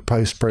good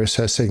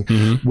post-processing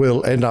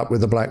will end up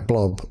with a black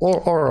blob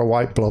or a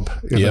white blob.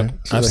 You know?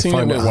 So I've seen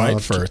it with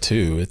white fur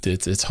too.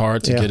 It's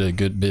hard to get a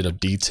good bit of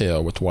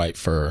detail with white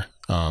fur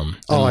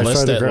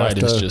unless that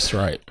light is just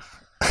right.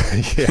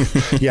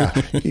 yeah.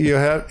 You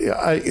have,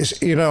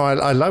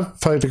 I love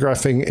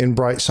photographing in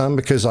bright sun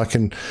because I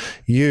can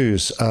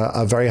use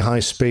a very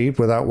high speed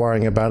without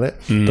worrying about it.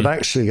 But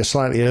actually, a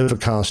slightly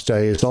overcast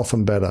day is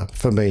often better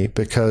for me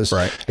because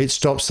it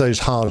stops those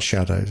hard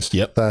shadows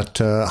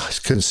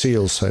that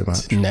conceal so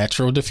much.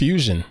 Natural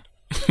diffusion.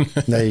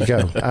 There you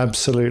go.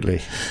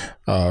 Absolutely.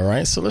 All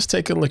right. So let's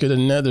take a look at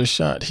another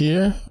shot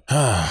here.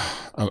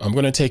 I'm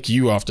going to take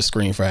you off the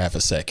screen for half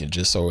a second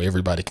just so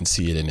everybody can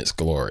see it in its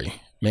glory.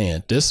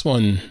 Man, this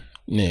one,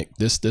 Nick,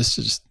 this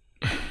is,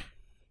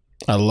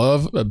 I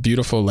love a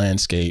beautiful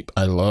landscape.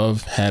 I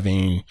love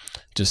having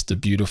just the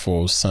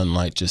beautiful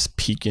sunlight just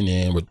peeking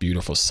in with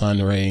beautiful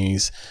sun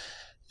rays.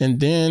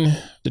 And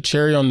then the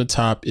cherry on the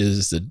top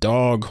is the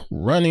dog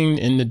running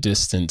in the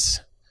distance,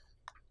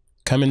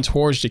 coming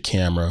towards the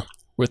camera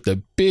with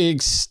a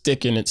big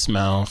stick in its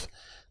mouth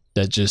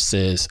that just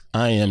says,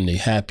 I am the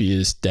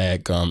happiest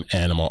dadgum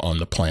animal on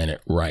the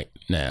planet right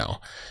now.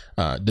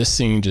 This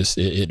scene just,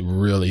 it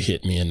really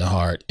hit me in the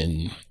heart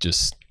and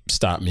just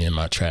stopped me in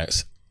my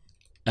tracks.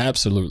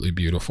 Absolutely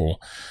beautiful.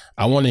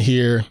 I want to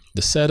hear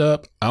the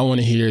setup. I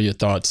want to hear your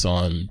thoughts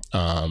on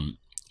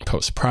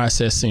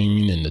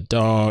post-processing and the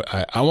dog.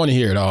 I want to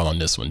hear it all on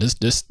this one.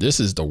 This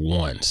is the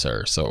one,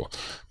 sir. So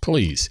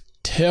please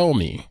tell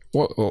me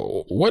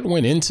what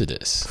went into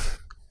this.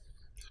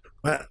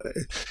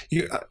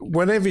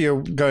 Whenever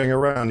you're going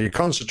around, you're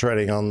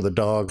concentrating on the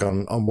dog,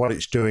 on what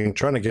it's doing,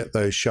 trying to get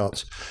those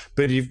shots.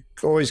 But you've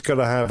always got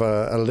to have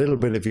a little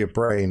bit of your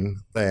brain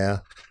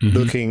there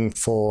looking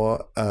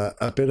for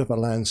a bit of a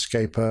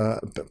landscape.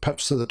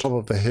 Perhaps to the top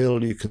of a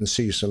hill, you can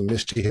see some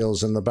misty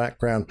hills in the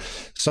background.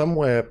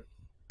 Somewhere,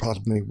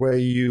 where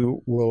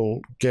you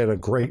will get a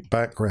great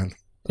background.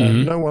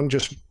 No one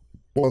just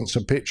wants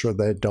a picture of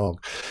their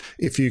dog.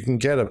 If you can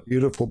get a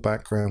beautiful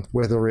background,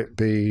 whether it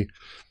be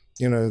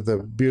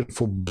the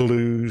beautiful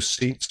blue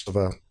seats of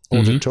a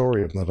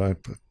auditorium that I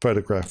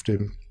photographed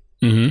in,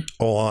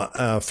 or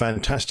a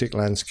fantastic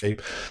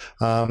landscape,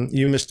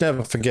 you must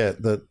never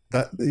forget that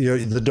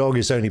the dog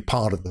is only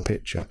part of the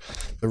picture.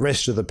 The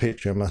rest of the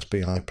picture must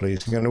be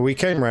eye-pleasing. And we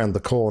came around the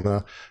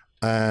corner,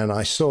 and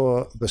I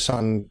saw the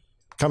sun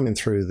coming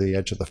through the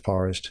edge of the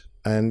forest.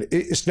 And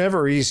it's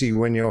never easy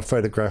when you're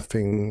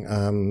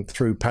photographing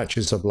through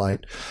patches of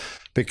light,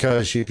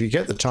 because if you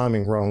get the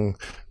timing wrong,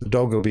 the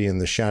dog will be in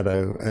the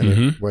shadow and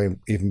it won't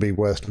even be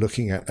worth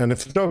looking at. And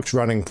if the dog's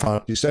running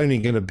fast, it's only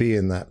going to be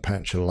in that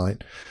patch of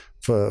light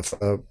for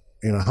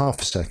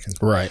half a second.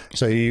 Right.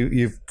 So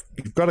you've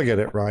got to get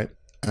it right.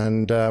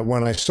 And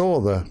when I saw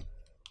the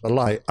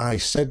light, I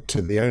said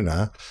to the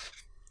owner,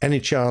 any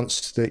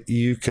chance that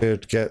you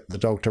could get the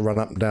dog to run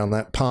up and down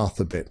that path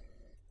a bit?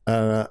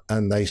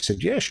 And they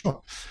said, yeah,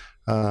 sure.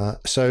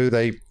 So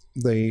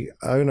the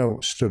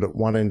owner stood at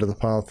one end of the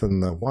path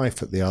and the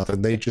wife at the other,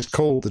 and they just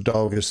called the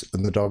dog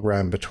and the dog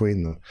ran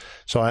between them.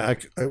 So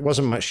it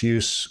wasn't much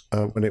use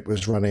when it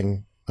was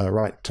running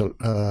left to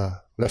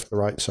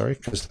right,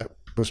 because that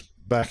was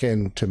back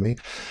end to me.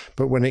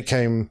 But when it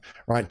came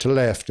right to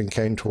left and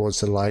came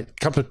towards the light, a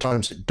couple of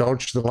times it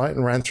dodged the light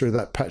and ran through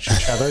that patch of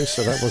shadow,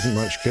 so that wasn't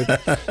much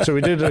good. So we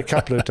did it a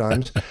couple of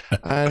times.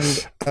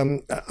 And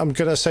I'm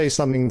going to say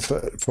something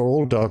for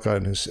all dog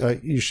owners.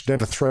 You should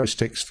never throw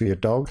sticks for your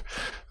dog.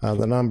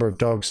 The number of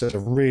dogs that are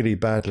really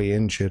badly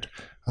injured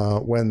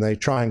when they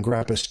try and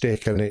grab a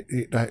stick and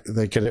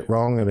they get it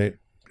wrong and it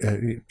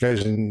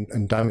goes in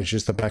and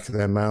damages the back of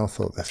their mouth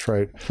or their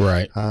throat.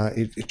 Right.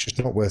 It's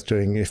just not worth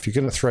doing. If you're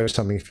going to throw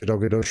something for your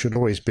dog, it should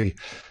always be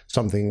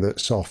something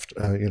that's soft,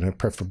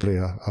 preferably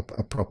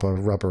a proper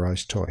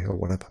rubberized toy or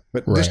whatever.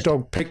 But this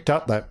dog picked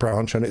up that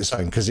branch on its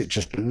own because it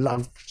just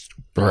loves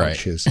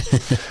branches.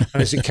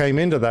 And as it came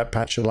into that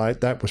patch of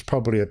light, that was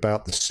probably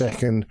about the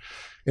second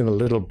in a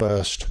little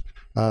burst.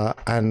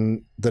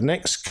 And the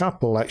next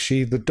couple,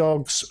 actually, the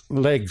dog's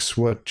legs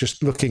were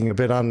just looking a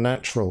bit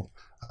unnatural.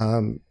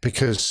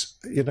 Because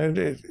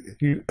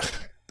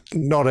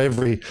not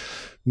every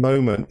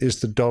moment is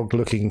the dog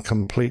looking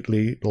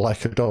completely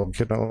like a dog.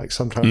 Like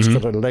sometimes it's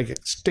got a leg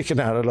sticking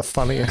out at a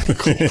funny angle,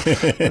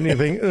 and you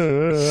think,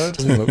 that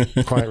doesn't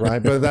look quite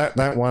right. But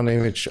that one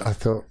image, I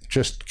thought,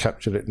 just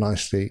captured it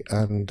nicely.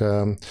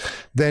 And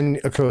then,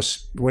 of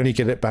course, when you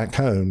get it back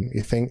home,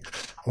 you think,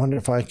 I wonder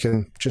if I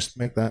can just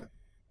make that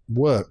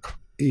work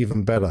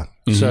even better.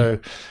 So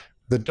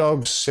the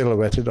dog's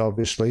silhouetted,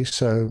 obviously,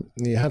 so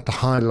you had to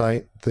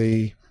highlight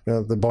the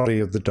body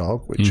of the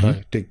dog, which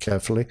I did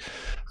carefully,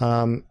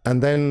 and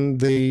then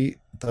the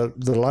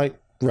light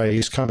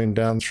rays coming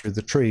down through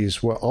the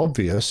trees were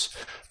obvious,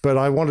 but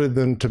I wanted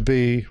them to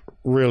be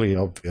really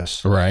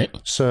obvious. Right.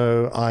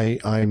 So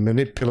I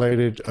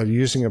manipulated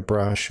using a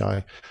brush.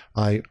 I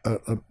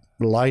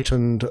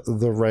lightened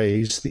the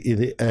rays,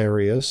 the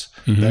areas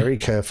very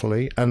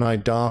carefully, and I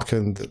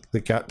darkened the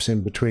gaps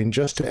in between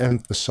just to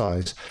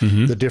emphasize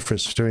the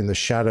difference between the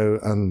shadow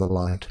and the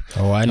light.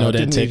 Oh, I know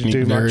that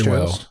technique very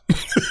well.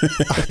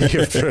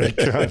 You're very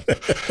good.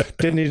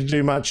 Didn't need to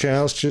do much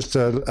else, just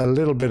a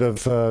little bit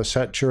of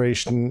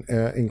saturation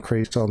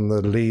increase on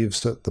the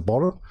leaves at the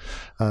bottom,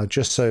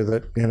 just so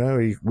that,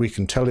 we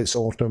can tell it's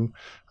autumn.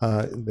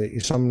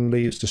 Some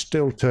leaves are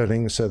still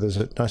turning, so there's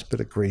a nice bit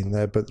of green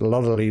there, but a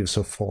lot of leaves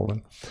have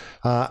fallen.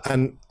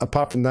 And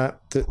apart from that,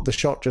 the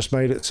shot just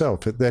made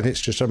itself. Then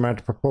it's just a matter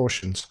of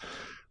proportions.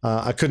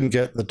 I couldn't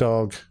get the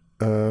dog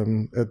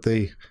at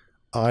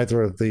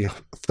either of the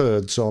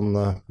thirds on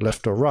the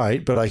left or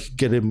right, but I could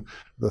get him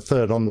the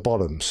third on the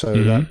bottom.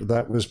 So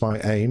that was my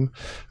aim,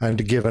 and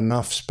to give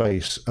enough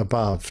space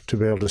above to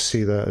be able to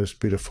see those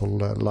beautiful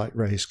light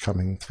rays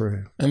coming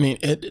through. I mean,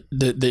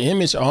 the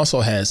image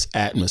also has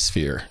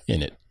atmosphere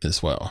in it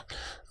as well.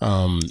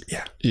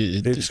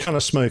 It's kind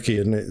of smoky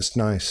and it's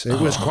nice.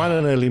 It was quite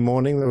an early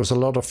morning. There was a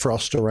lot of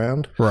frost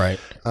around. Right.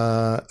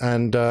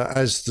 And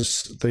as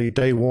the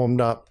day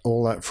warmed up,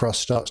 all that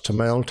frost starts to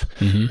melt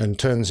and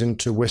turns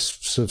into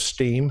wisps of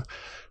steam,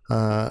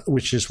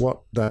 which is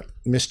what that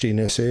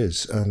mistiness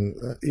is. And,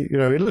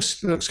 it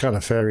looks kind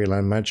of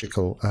fairyland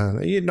magical.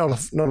 And not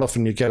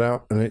often you get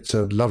out and it's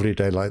a lovely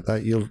day like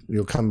that.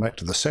 You'll come back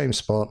to the same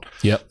spot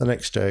the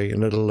next day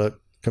and it'll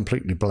look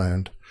completely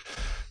bland.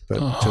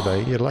 But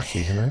today you're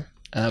lucky,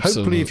 Absolutely.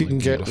 Hopefully, if you can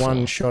get beautiful.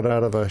 one shot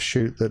out of a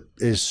shoot that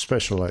is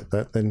special like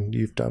that, then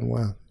you've done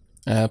well.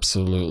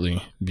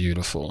 Absolutely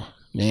beautiful.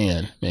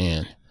 Man.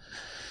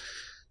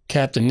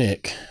 Captain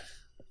Nick.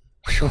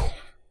 Whew.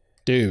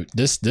 Dude,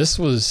 this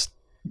was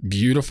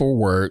beautiful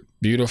work.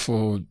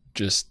 Beautiful,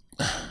 just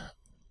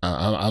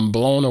I'm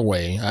blown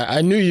away.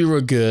 I knew you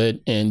were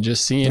good, and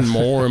just seeing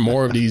more and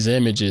more of these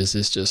images,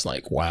 it's just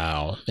like,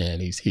 wow,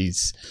 man,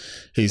 he's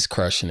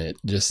crushing it.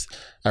 Just,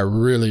 I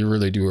really,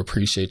 really do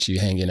appreciate you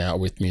hanging out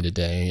with me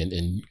today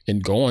and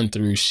going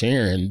through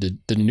sharing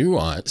the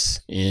nuance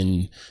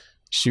in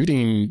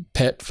shooting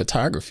pet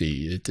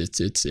photography.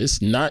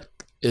 It's not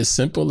as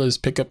simple as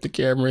pick up the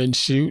camera and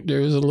shoot.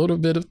 There's a little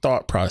bit of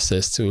thought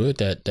process to it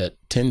that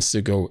tends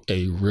to go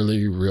a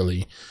really,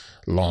 really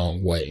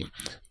long way.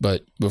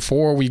 But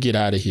before we get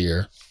out of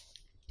here,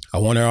 I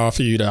want to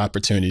offer you the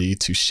opportunity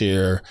to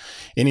share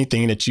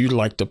anything that you'd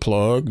like to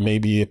plug,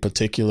 maybe a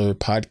particular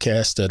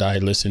podcast that I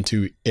listen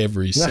to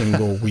every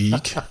single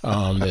week.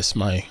 That's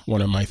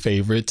one of my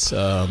favorites.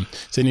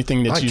 Is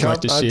anything that you'd like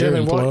to share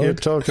and plug? I don't know what you're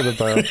talking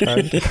about.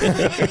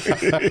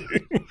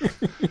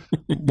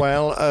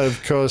 Well,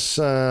 of course,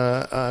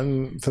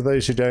 for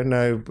those who don't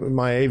know,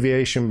 my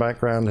aviation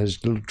background has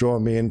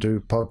drawn me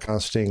into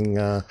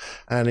podcasting,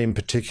 and in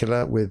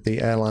particular with the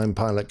Airline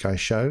Pilot Guy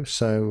show.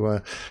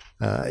 So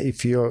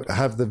if you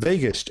have the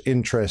vaguest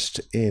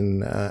interest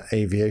in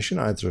aviation,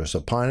 either as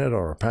a pilot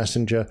or a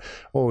passenger,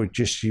 or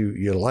just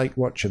you like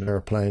watching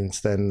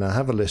airplanes, then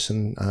have a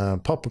listen.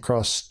 Pop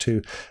across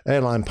to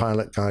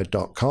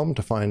airlinepilotguide.com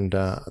to find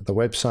the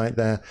website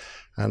there.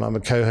 And I'm a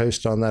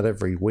co-host on that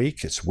every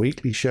week. It's a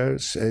weekly show.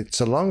 It's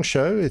a long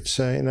show. It's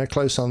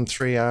close on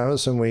 3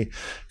 hours, and we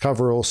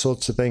cover all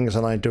sorts of things.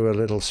 And I do a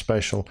little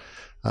special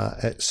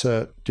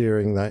excerpt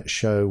during that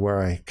show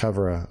where I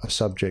cover a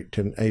subject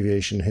in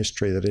aviation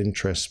history that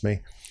interests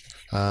me.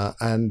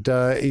 And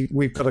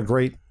we've got a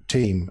great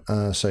team.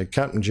 So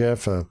Captain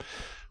Jeff, a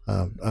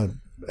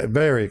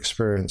very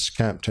experienced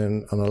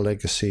captain on a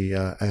legacy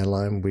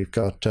airline. We've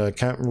got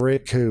Captain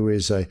Rick, who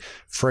is a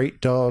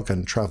freight dog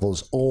and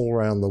travels all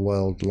around the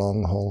world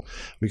long haul.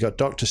 We've got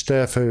Dr.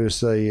 Steph, who is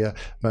the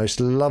most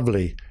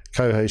lovely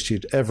co-host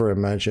you'd ever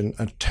imagine,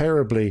 a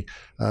terribly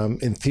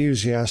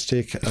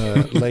enthusiastic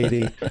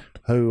lady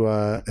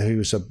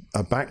who's a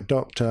back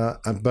doctor,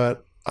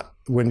 but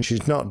when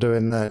she's not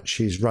doing that,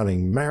 she's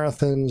running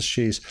marathons,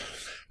 she's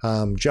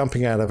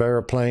jumping out of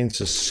airplanes,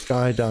 a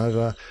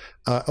skydiver.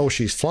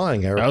 She's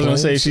flying airplanes. I was going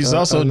to say, she's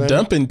also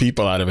dumping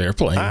people out of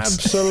airplanes.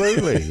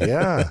 Absolutely,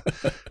 yeah.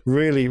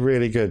 Really,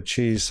 really good.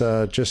 She's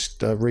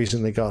just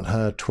recently got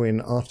her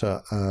Twin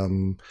Otter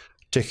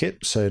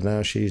ticket, so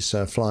now she's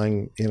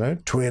flying,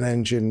 twin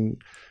engine,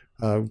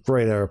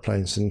 great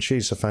airplanes, and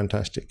she's a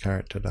fantastic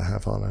character to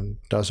have on, and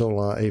does all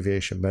our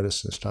aviation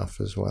medicine stuff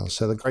as well.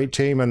 So the great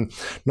team, and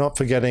not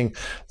forgetting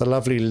the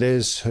lovely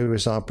Liz, who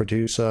is our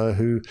producer,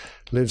 who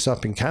lives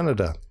up in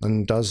Canada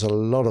and does a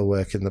lot of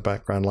work in the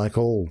background, like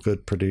all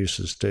good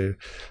producers do,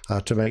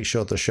 to make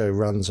sure the show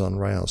runs on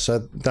rails. So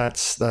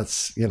that's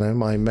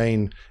my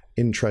main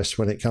interest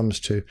when it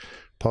comes to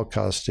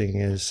podcasting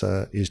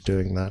is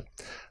doing that.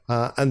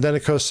 And then,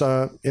 of course,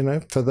 for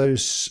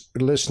those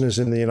listeners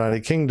in the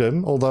United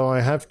Kingdom, although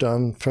I have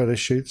done photo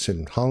shoots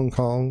in Hong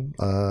Kong,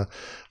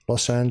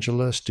 Los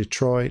Angeles,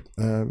 Detroit,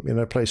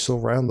 places all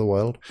around the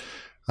world,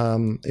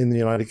 in the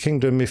United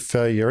Kingdom, if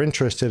you're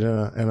interested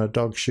in a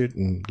dog shoot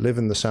and live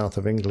in the south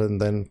of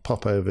England, then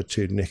pop over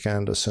to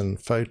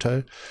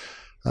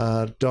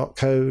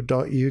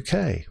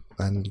nickandersonphoto.co.uk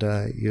and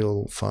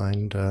you'll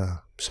find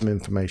some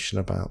information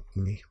about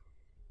me.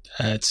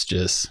 That's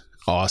just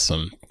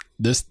awesome.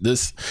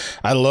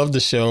 I love the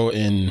show.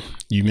 And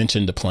you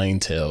mentioned the Plain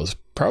Tales.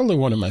 Probably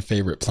one of my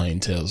favorite Plain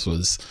Tales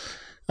was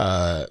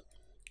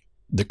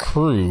the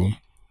crew.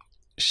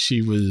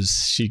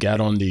 She got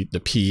on the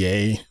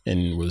PA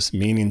and was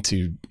meaning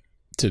to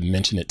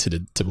mention it to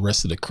the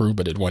rest of the crew,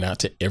 but it went out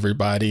to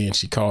everybody, and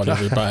she called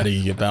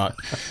everybody about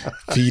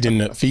feeding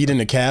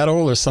the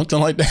cattle or something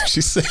like that.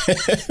 She said.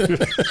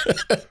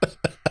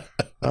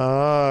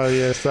 Oh,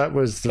 yes, that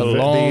was the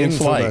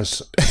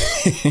infamous,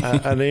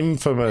 an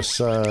infamous,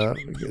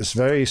 this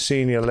very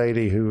senior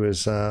lady who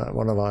was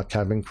one of our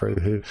cabin crew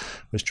who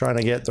was trying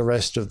to get the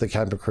rest of the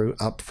cabin crew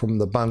up from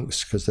the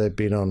bunks because they'd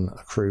been on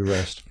a crew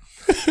rest.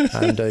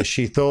 And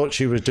she thought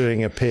she was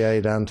doing a PA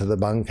down to the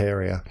bunk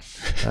area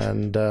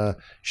and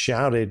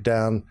shouted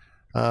down,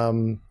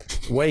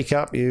 "Wake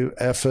up, you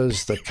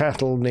effers, the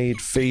cattle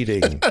need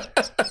feeding."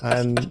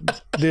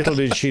 And little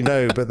did she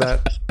know, but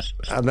that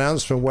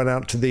announcement went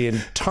out to the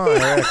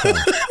entire echo.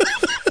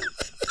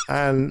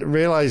 And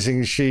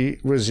realizing she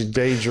was in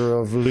danger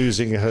of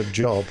losing her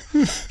job,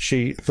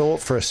 she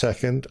thought for a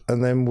second,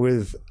 and then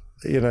with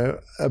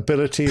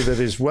ability that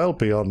is well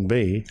beyond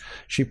me,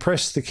 she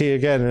pressed the key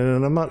again and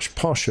in a much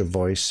posher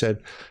voice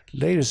said,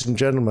 "Ladies and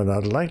gentlemen,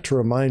 I'd like to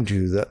remind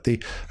you that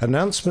the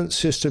announcement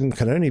system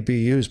can only be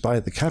used by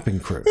the cabin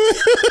crew."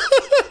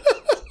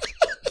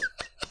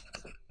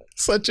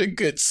 Such a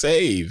good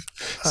save.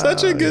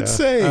 Such a good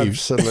save.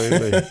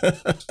 Absolutely.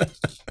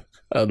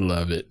 I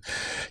love it.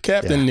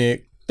 Captain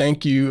Nick,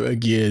 thank you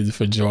again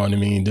for joining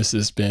me. This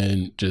has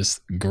been just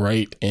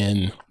great.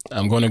 And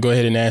I'm going to go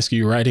ahead and ask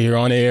you right here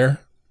on air,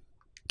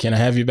 can I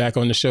have you back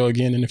on the show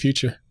again in the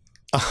future?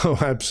 Oh,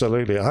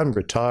 absolutely. I'm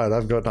retired.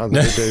 I've got nothing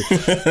to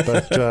do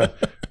but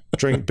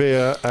drink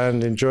beer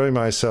and enjoy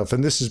myself.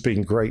 And this has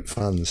been great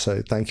fun.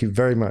 So thank you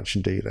very much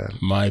indeed, Anne.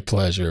 My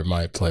pleasure.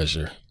 My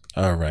pleasure.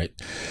 All right,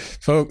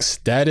 folks,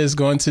 that is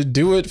going to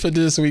do it for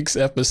this week's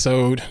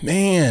episode.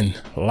 Man,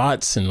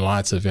 lots and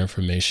lots of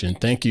information.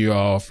 Thank you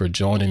all for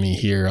joining me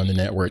here on the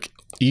network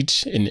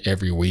each and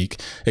every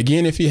week.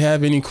 Again, if you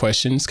have any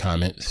questions,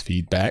 comments,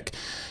 feedback,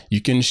 you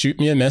can shoot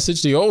me a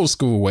message the old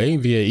school way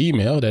via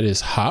email. That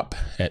is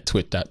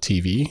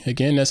hop@twit.tv.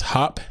 Again, that's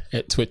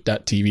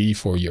hop@twit.tv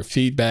for your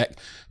feedback,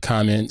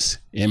 comments,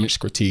 image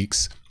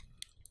critiques,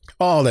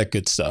 all that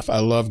good stuff. I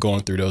love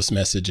going through those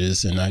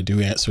messages, and I do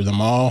answer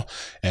them all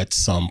at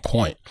some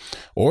point.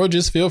 Or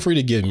just feel free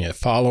to give me a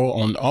follow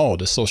on all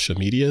the social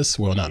medias.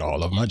 Well, not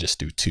all of them. I just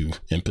do 2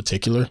 in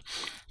particular.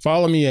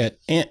 Follow me at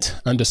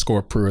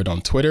Ant_Pruitt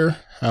on Twitter.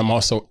 I'm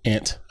also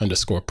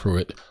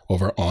Ant_Pruitt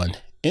over on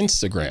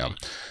Instagram.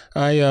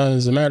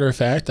 As a matter of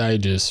fact, I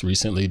just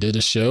recently did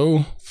a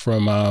show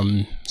from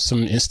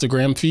some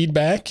Instagram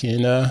feedback,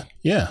 and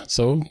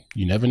so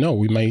you never know,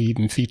 we may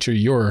even feature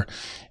your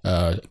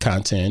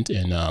content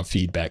and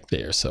feedback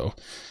there. So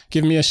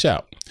give me a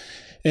shout.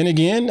 And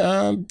again,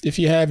 if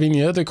you have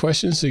any other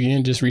questions,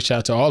 again, just reach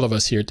out to all of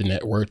us here at the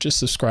network. Just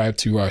subscribe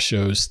to our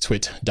shows,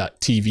 twit.tv/hop,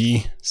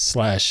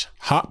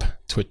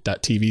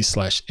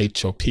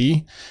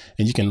 twit.tv/HOP,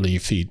 and you can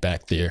leave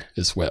feedback there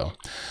as well.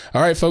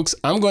 All right, folks,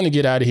 I'm going to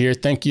get out of here.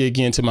 Thank you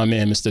again to my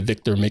man, Mr.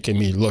 Victor, making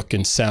me look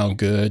and sound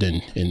good.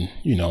 And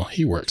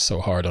he works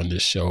so hard on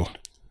this show.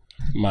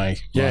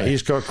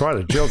 He's got quite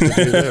a job to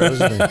do there,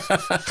 hasn't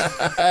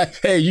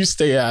he? Hey, you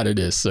stay out of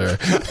this, sir.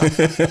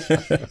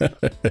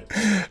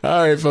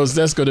 All right, folks,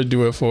 that's going to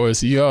do it for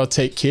us. You all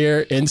take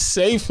care and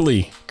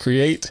safely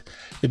create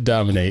and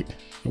dominate.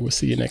 And we'll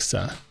see you next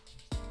time.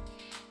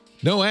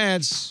 No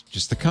ads,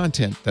 just the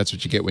content. That's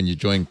what you get when you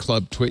join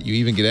Club Twit. You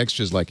even get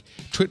extras like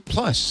Twit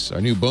Plus,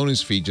 our new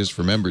bonus feed just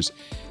for members,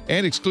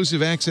 and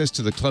exclusive access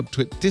to the Club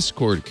Twit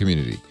Discord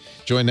community.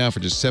 Join now for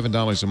just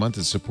 $7 a month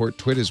and support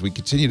Twit as we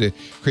continue to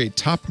create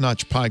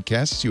top-notch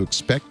podcasts you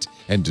expect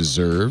and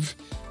deserve.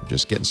 We're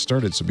just getting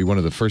started, so be one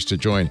of the first to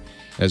join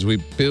as we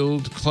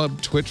build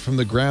Club Twit from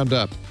the ground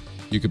up.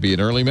 You could be an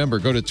early member.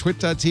 Go to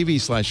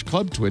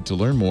twit.tv/clubtwit to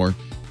learn more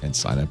and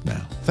sign up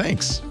now.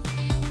 Thanks.